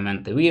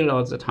reinvent the wheel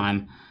all the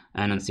time.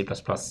 And in C++,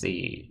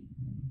 the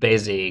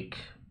basic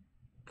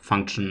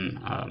function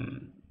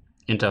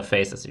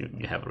interface is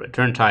you have a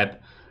return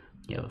type,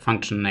 you have a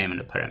function name, and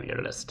a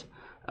parameter list.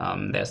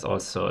 There's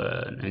also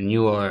a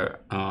newer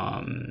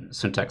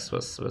syntax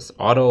with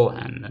auto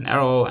and an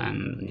arrow,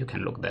 and you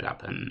can look that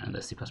up in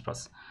the C++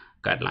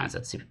 guidelines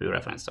at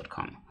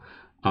cppreference.com.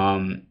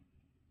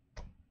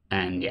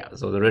 And yeah,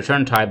 so the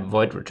return type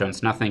void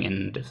returns nothing,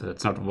 and if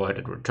it's not void,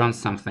 it returns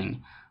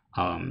something.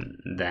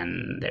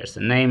 Then there's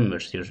the name,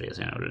 which usually is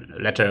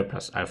letter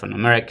plus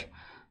alphanumeric,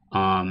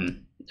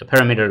 a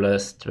parameter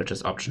list, which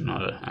is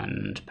optional,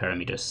 and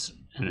parameters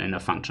in a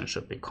function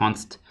should be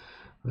const,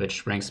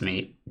 which brings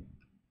me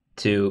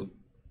to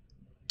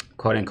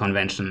calling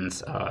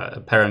conventions.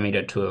 A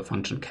parameter to a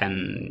function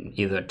can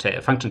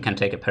a function can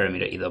take a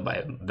parameter either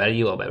by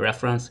value or by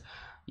reference.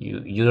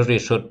 You usually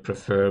should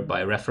prefer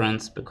by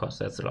reference because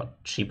that's a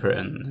lot cheaper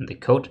in the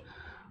code.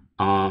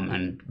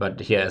 But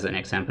here as an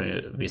example,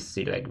 we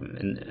see like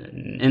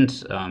in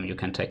int, you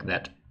can take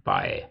that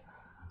by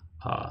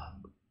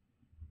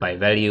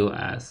value,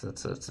 as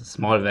it's a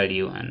small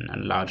value,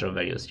 and larger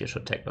values you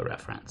should take by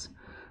reference.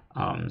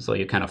 So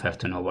you kind of have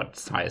to know what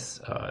size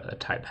a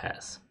type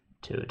has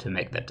to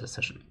make that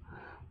decision.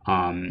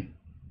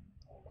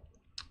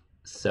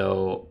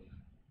 So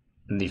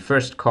the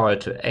first call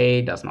to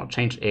A does not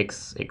change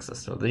x is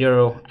still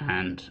 0,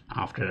 and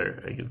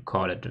after you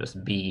call it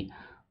with B,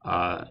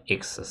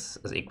 x is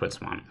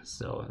equals 1.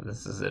 So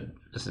this is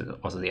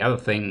also the other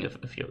thing.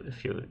 If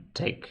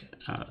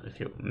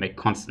you make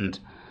constant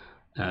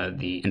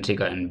the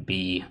integer in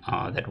B,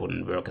 that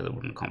wouldn't work, it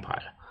wouldn't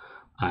compile.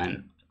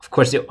 And of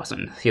course, you also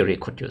in theory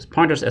could use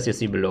pointers, as you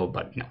see below,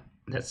 but no,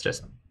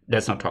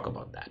 let's not talk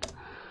about that.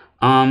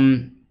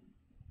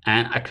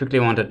 And I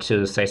quickly wanted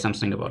to say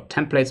something about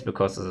templates,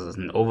 because this is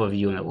an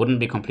overview and it wouldn't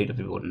be complete if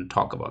we wouldn't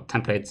talk about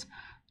templates.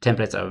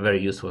 Templates are a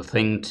very useful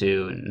thing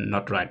to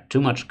not write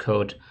too much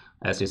code.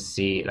 As you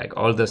see, like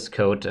all this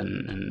code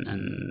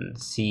and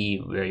C,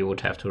 where you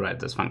would have to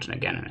write this function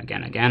again and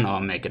again and again, or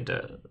make it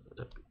a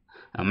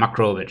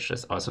macro, which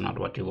is also not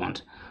what you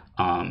want.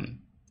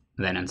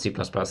 Then in C++,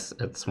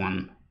 it's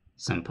one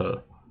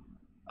simple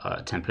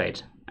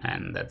template,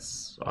 and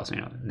that's also,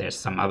 there's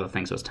some other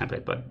things with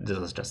template, but this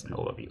is just an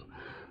overview.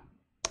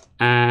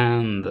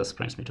 And this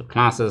brings me to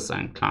classes,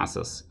 and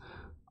classes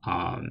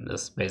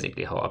is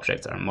basically how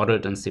objects are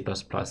modeled in C++.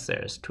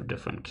 There's two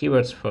different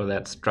keywords for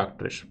that: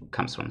 struct, which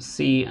comes from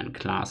C, and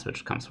class,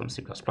 which comes from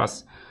C++.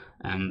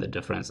 And the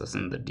difference is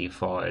in the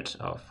default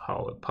of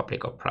how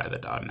public or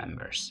private are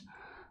members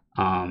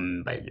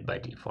by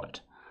default.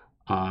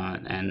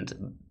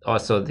 And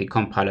also the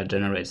compiler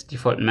generates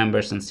default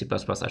members in C++.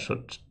 I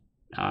should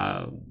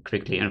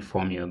quickly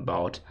inform you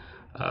about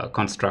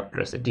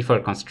constructors: a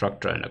default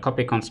constructor and a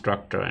copy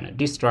constructor and a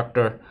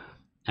destructor,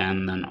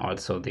 and then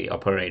also the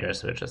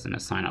operators, which is an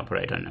assign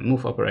operator and a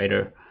move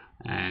operator,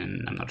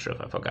 and I'm not sure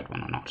if I forgot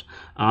one or not.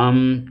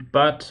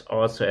 But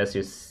also, as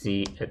you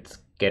see, it's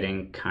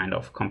getting kind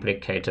of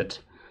complicated,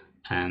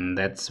 and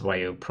that's why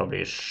you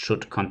probably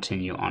should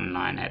continue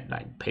online at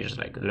like pages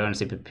like Learn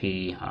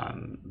CPP,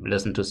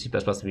 listen to C++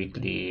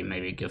 Weekly,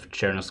 maybe give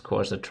Cherno's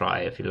course a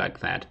try if you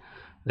like that.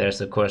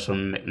 There's a course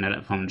from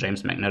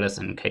James McNellis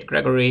and Kate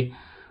Gregory,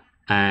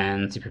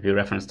 and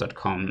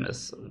cppreference.com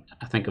is,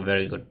 I think, a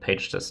very good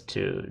page just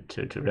to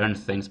learn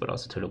things, but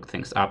also to look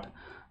things up.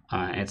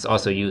 It's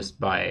also used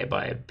by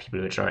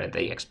people which are at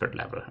the expert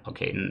level.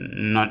 Okay,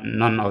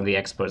 none of the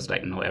experts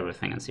like know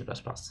everything in C++.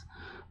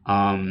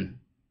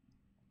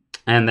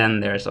 And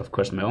then there's of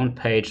course my own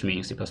page,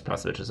 meaning C++,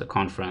 which is a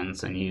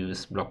conference, a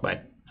news,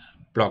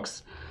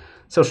 blogs,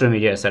 social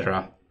media,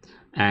 etc.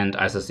 and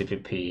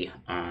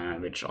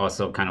ISO-CPP, which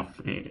also kind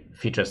of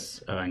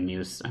features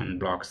news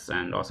and blogs,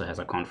 and also has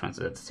a conference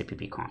at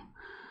CPPCon.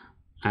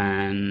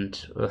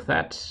 And with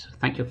that,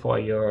 thank you for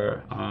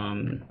your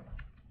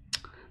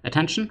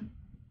attention.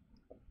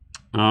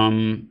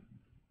 I've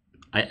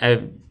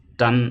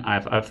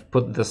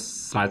put this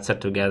slide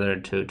set together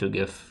to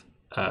give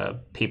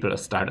people a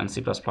start on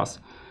C++,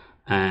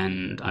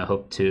 and I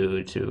hope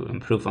to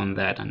improve on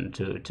that and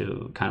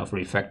to kind of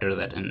refactor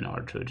that in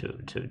order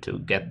to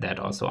get that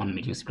also on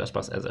Meeting C++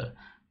 as a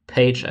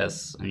page,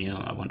 as you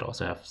know, I want to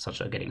also have such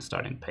a getting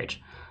starting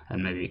page,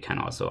 and maybe we can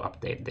also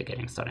update the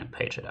getting starting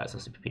page at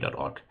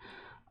isocpp.org.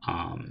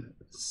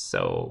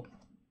 So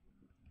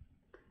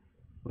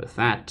with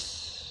that,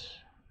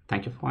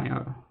 thank you for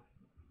your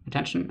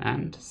attention,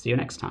 and see you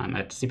next time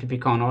at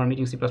CPPCon or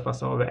Meeting C++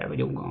 or wherever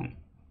you're going.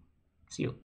 See you.